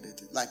able to get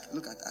it. Like,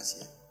 look at us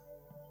here.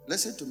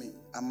 Listen to me.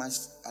 I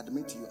must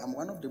admit to you, I'm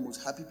one of the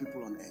most happy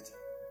people on earth.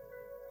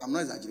 I'm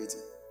not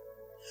exaggerating.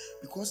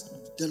 Because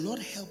the Lord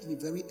helped me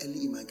very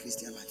early in my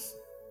Christian life.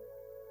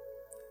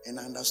 And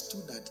I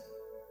understood that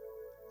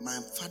my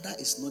father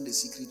is not the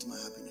secret to my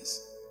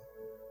happiness.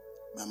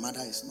 My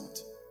mother is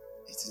not.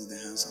 It is in the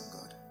hands of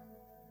God.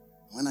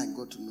 When I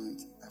got to know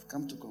it, I've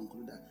come to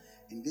conclude that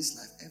in this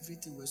life,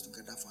 everything works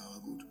together for our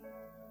good.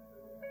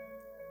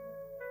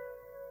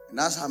 And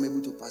that's how I'm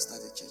able to pastor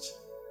the church.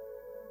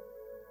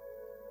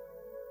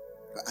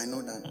 But I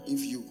know that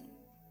if you,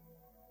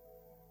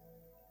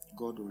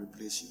 God will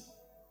replace you.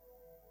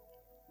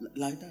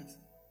 Like that.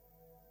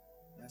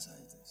 That's how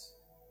it is.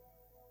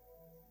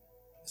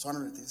 It's one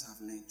of the things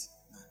I've learned.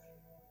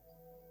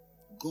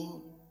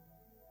 God,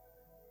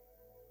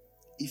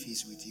 if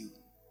he's with you,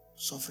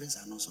 sufferings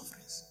are not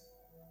sufferings.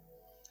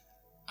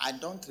 I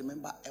don't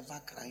remember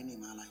ever crying in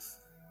my life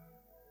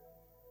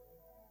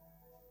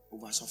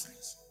over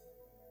sufferings.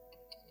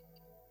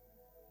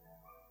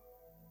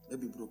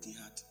 Maybe broken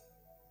heart.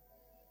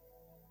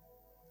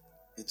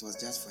 It was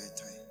just for a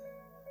time.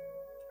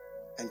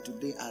 And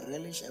today I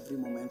relish every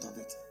moment of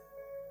it.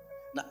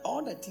 Now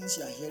all the things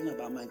you are hearing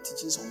about my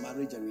teachings on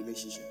marriage and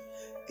relationship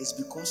is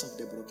because of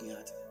the broken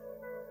heart.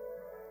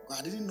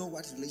 I didn't know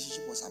what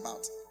relationship was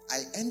about.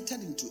 I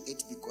entered into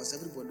it because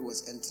everybody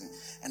was entering.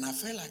 And I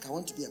felt like I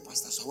want to be a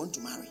pastor, so I want to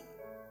marry.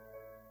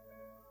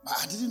 But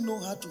I didn't know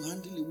how to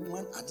handle a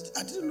woman. I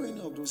didn't know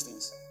any of those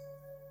things.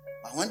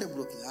 But when the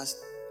broken heart,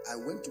 I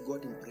went to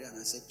God in prayer and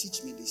I said,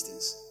 teach me these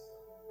things.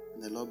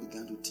 And the Lord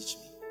began to teach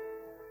me.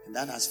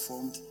 that has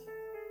formed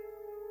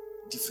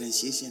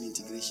differentiation and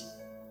integration,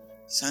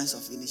 science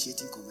of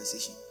initiating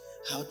conversation,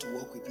 how to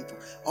work with people.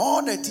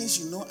 All the things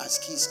you know as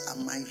keys are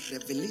my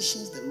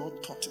revelations the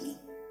Lord taught me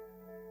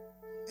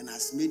and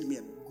has made me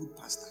a good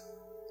pastor.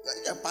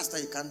 You're a pastor,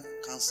 you can't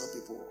counsel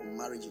people on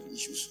marriage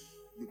issues.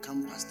 You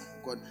become pastor.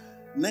 God,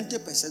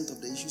 90%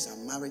 of the issues are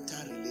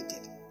marital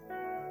related.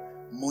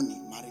 Money,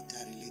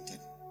 marital related.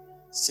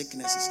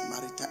 Sicknesses,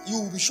 marital.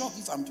 You will be shocked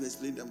if I'm to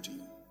explain them to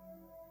you.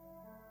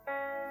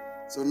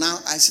 So now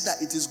I see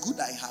that it is good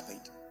that it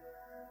happened.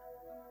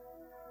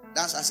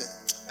 That's why I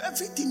said,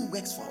 everything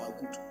works for our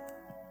good.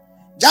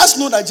 Just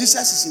know that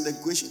Jesus is in the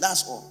equation.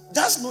 That's all.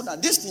 Just know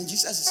that this thing,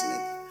 Jesus is in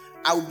it.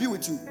 I will be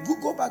with you.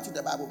 Go back to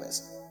the Bible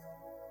verse.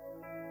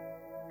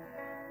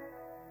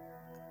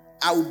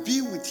 I will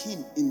be with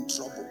him in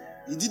trouble.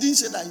 He didn't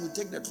say that he will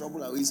take the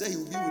trouble away. He said he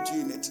will be with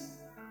you in it.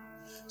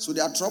 So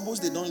there are troubles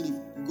they don't leave.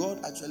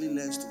 God actually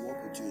learns to walk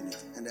with you in it.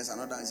 And there's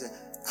another one. He said,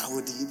 I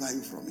will deliver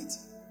you from it.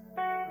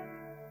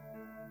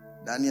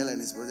 Daniel and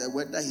his brother,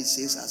 whether he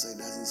saves us or he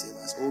doesn't save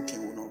us, okay,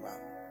 will not bow.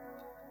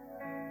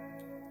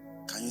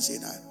 Can you say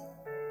that?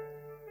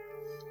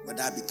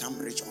 Whether I become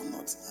rich or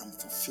not, I'm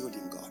fulfilled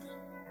in God.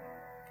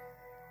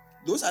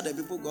 Those are the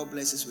people God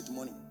blesses with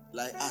money,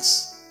 like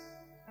us.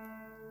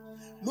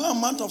 No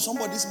amount of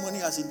somebody's money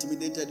has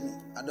intimidated me.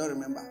 I don't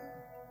remember.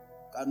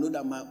 I know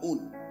that my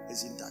own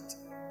is intact.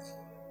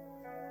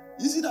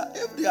 You see that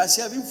if they are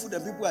serving food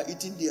and people are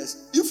eating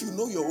theirs, if you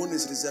know your own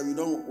is reserved, you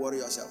don't worry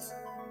yourself.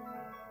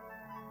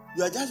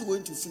 You are just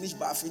going to finish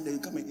bathing, then you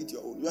come and eat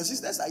your own. Your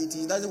sisters are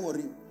eating, it doesn't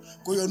worry you.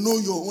 Because you know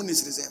your own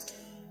is reserved.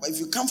 But if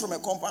you come from a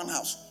compound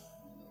house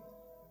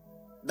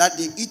that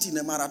they eat in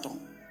a marathon,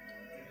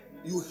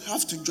 you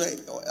have to join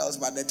or else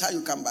by the time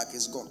you come back,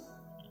 it's gone.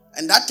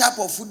 And that type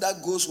of food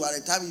that goes by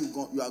the time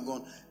you are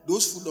gone,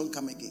 those food don't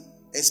come again.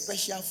 A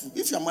special food.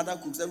 If your mother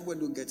cooks,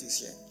 everybody will get his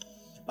share.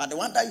 But the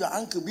one that your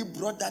uncle we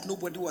brought that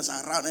nobody was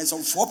around, and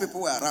some 4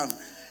 people were around,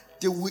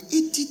 they will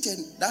eat it,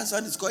 and that's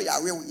what it's called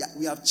Yahweh.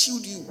 We have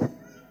chilled you.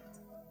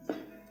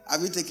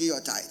 Have you taken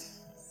your tithe?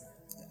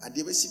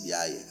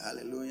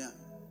 Hallelujah.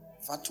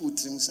 Fatu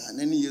trimsa,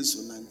 neni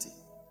yesu nanti.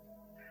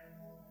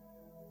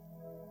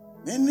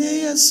 Neni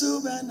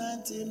yesu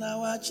bananti na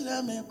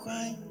wachira me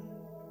kwai.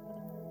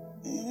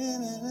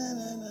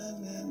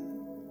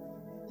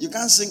 You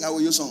can't sing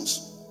our your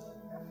songs.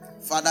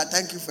 Father,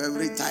 thank you for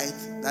every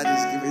tithe that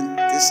is given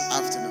this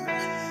afternoon.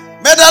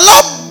 May the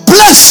Lord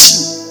bless you.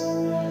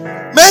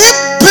 May he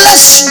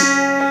bless you.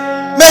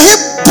 May he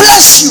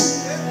bless you.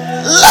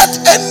 Let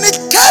any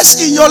curse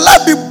in your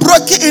life be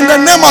broken in the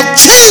name of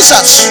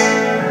Jesus.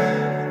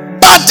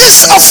 But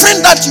this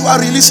offering that you are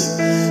releasing,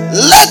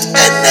 let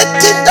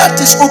anything that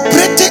is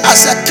operating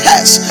as a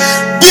curse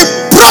be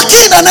broken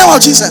in the name of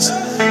Jesus.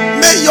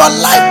 May your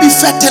life be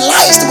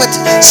fertilized with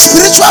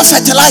spiritual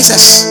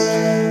fertilizers.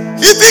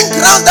 Even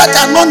grounds that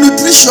are not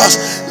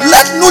nutritious,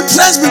 let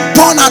nutrients be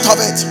born out of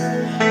it.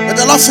 May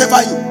the Lord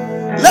favor you.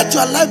 Let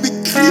your life be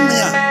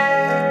creamier.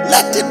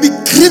 Let it be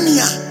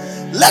creamier.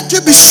 Let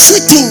it be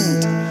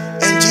sweetened.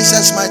 In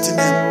Jesus' mighty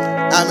name.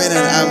 Amen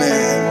and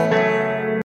amen.